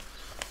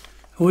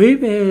 Oui,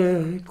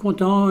 mais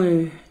content,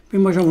 et puis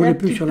moi, j'en voulais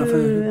plus sur la fin.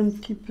 Un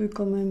petit peu,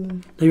 quand même.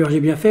 D'ailleurs, j'ai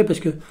bien fait, parce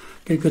que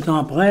quelques temps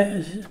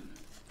après...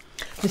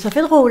 Mais ça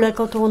fait drôle, hein,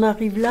 quand on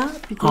arrive là,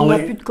 puis qu'on n'a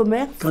plus de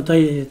commerce. Quand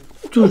il y a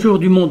toujours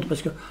du monde,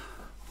 parce que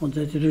on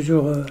était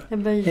toujours... et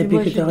puis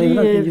que tu arrives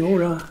là, tu dis, oh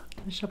là...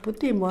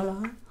 Chapeauté, moi, là.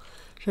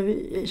 Je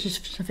ne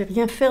savais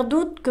rien faire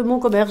d'autre que mon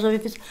commerce. J'avais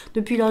fait ça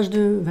depuis l'âge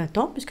de 20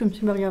 ans, puisque je me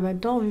suis mariée à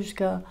 20 ans,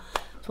 jusqu'à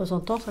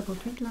 60 ans,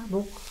 58, là.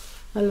 Bon,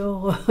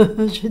 alors,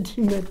 je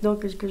dis maintenant,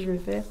 qu'est-ce que je vais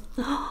faire?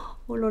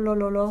 Oh là là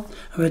là là.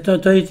 Tu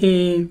as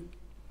été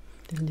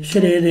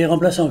chez les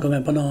remplaçants, quand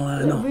même, pendant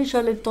un an. Oui,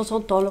 j'allais de temps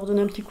en temps leur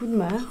donner un petit coup de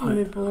main,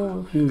 mais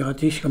bon... Une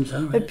gratis, comme ça,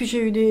 ouais. Et puis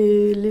j'ai eu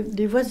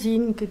des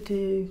voisines qui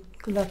étaient...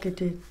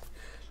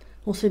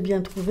 On s'est bien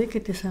trouvés, qui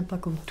étaient sympas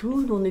comme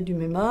tout. On est du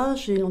même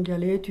âge, et ils ont dit,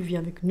 allez, tu viens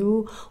avec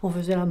nous. On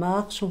faisait la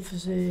marche, on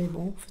faisait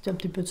un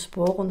petit peu de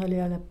sport, on allait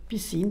à la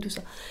piscine, tout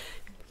ça.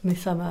 Mais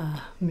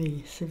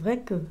c'est vrai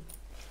que...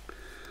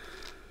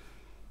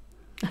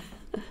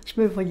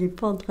 Je me voyais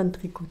pas en train de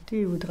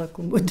tricoter ou de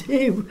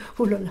raccommoder,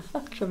 oh là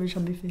là, j'avais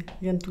jamais fait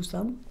rien de tout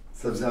ça.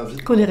 Ça faisait un vide.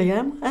 Je connais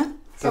rien, hein?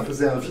 Ça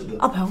faisait un vide.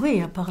 Ah bah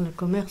oui, à part le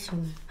commerce,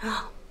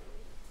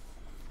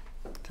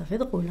 ça fait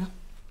drôle, hein?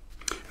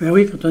 Mais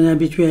oui, quand on est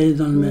habitué à être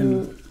dans le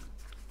même...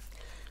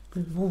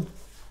 Bon.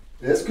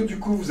 Et est-ce que du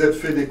coup vous êtes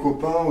fait des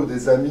copains ou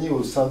des amis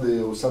au sein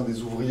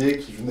des ouvriers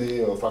qui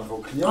venaient, enfin de vos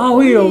clients? Ah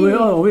oui, ah oui,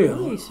 ah oui,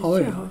 oui, c'est ah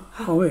oui, sûr.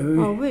 ah oui,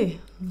 oui. Ah oui.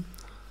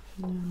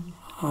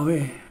 Ah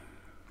oui.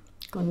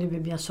 Qu'on aimait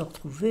bien se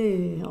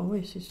retrouver, ah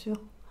oui, c'est sûr.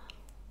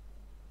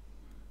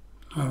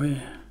 Ah oui.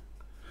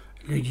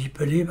 Les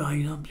Gipelés, par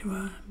exemple, tu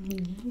vois.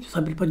 Tu te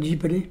rappelles pas de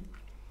Gipelés?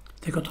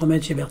 C'était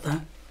contre-maître chez Bertin.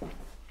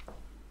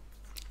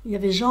 Il y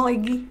avait Jean et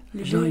Guy.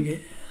 Jean et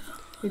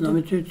Guy. Non,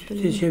 mais tu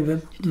étais chez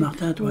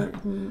Martin, toi. Ouais.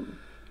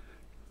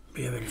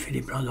 Puis il y avait le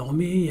Philippe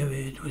Landormi, il y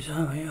avait tout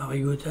ça, oui,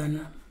 Henri Goutal.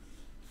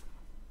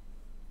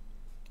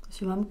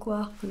 Monsieur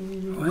Mamcoire,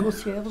 le Ouais.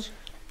 concierge.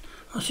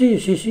 Ah si,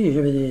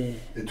 j'avais des...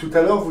 Et tout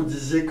à l'heure, vous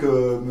disiez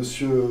que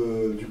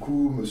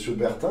monsieur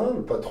Bertin,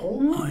 le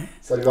patron, Ouais.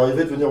 ça lui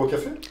arrivait de venir au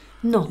café?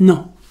 Non.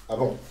 Non, Ah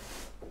bon?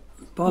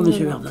 pas Non,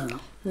 Monsieur non. Bertin,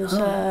 non.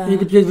 Ça- Il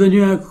était peut-être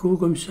venu un coup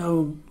comme ça,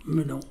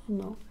 mais non.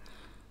 Non.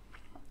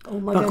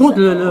 Par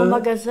contre, au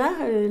magasin,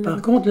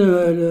 Par contre,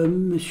 le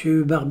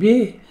Monsieur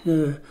Barbier,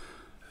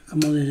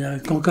 comment on dit,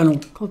 Cancalon,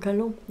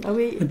 Cancalon. Ah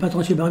oui. le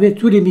patron chez Barbier,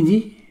 tous les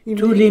midis, Il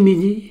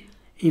venait-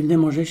 il venait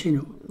manger chez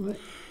nous. Ouais.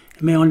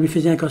 Mais on lui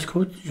faisait un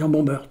casse-croûte,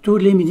 jambon beurre. Tous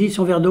les midis,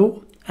 son verre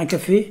d'eau, un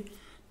café,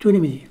 tous les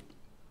midis.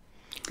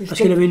 Parce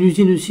qu'il avait une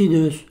usine aussi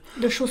de...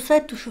 de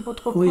chaussettes, ou je ne sais pas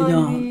trop Oui, quoi,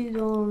 dans- lui,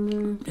 dans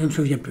le... Je ne me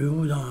souviens plus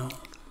où. Dans...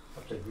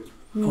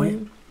 Mm. Oui.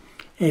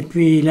 Et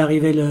puis il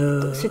arrivait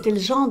le... C'était le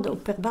gendre au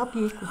père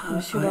Barbier, quoi,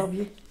 monsieur ouais.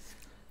 Barbier.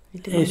 Il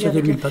était Et marié c'était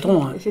avec lui la le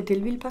patron, fille. hein. Et c'était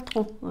lui le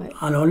patron, ouais.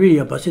 Alors lui, il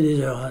a passé des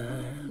heures.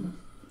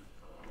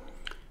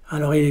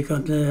 Alors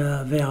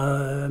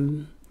vers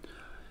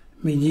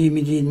midi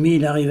et demi,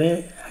 il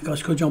arrivait, un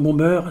casse-croûte jambon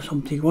beurre, son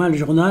petit coin, le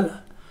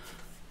journal.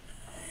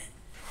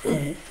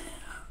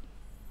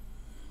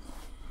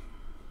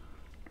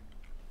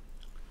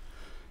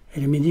 Et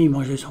le midi, il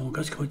mangeait son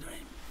casse-croûte.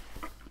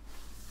 Oui.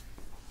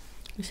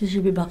 C'est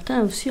JB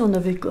Bertin aussi, on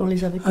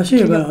les avait Ah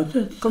si,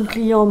 comme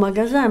clients au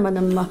magasin,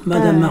 Madame Martin.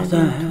 Madame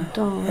Martin, tout le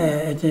temps,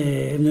 ouais.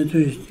 elle venait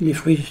tous les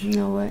fruits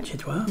Ah ouais. chez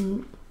toi. Mm.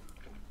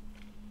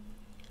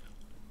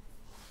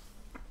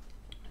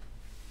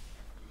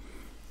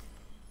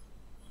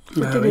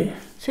 Bah C'était oui.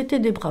 c'était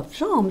des braves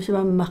gens, mais c'est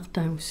Madame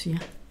Martin aussi. Hein.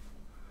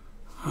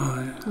 Ah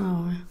ouais. Ah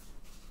ouais.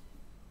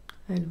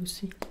 Elle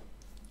aussi.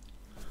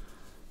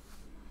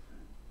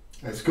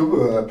 Est-ce que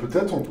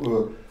peut-être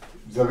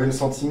vous avez le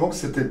sentiment que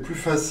c'était plus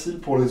facile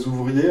pour les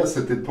ouvriers à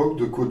cette époque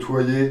de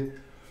côtoyer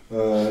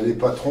les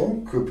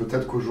patrons que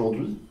peut-être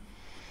qu'aujourd'hui?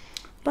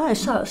 Ben,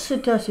 ça,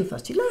 c'était assez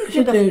facile. Hein, chez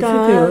Chez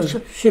Bertin,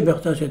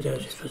 Bertin, c'était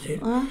assez facile.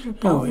 hein, je Ah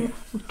pense. oui.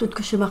 Peut-être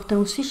que chez Martin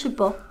aussi, je sais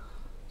pas.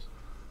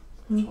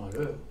 Sans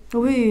l'heure.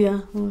 Oui,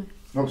 hein, oui.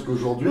 Non, parce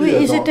qu'aujourd'hui... Oui,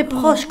 ils dans- étaient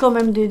proches quand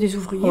même des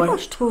ouvriers, Ouais. moi,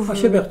 je trouve. Ah,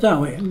 chez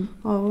Bertin, oui.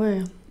 Ah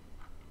ouais.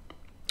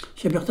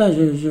 Chez Bertin,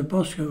 je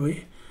pense que oui.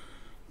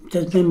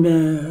 Peut-être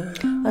même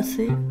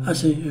Assez.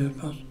 assez, je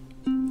pense.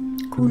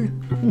 Cool.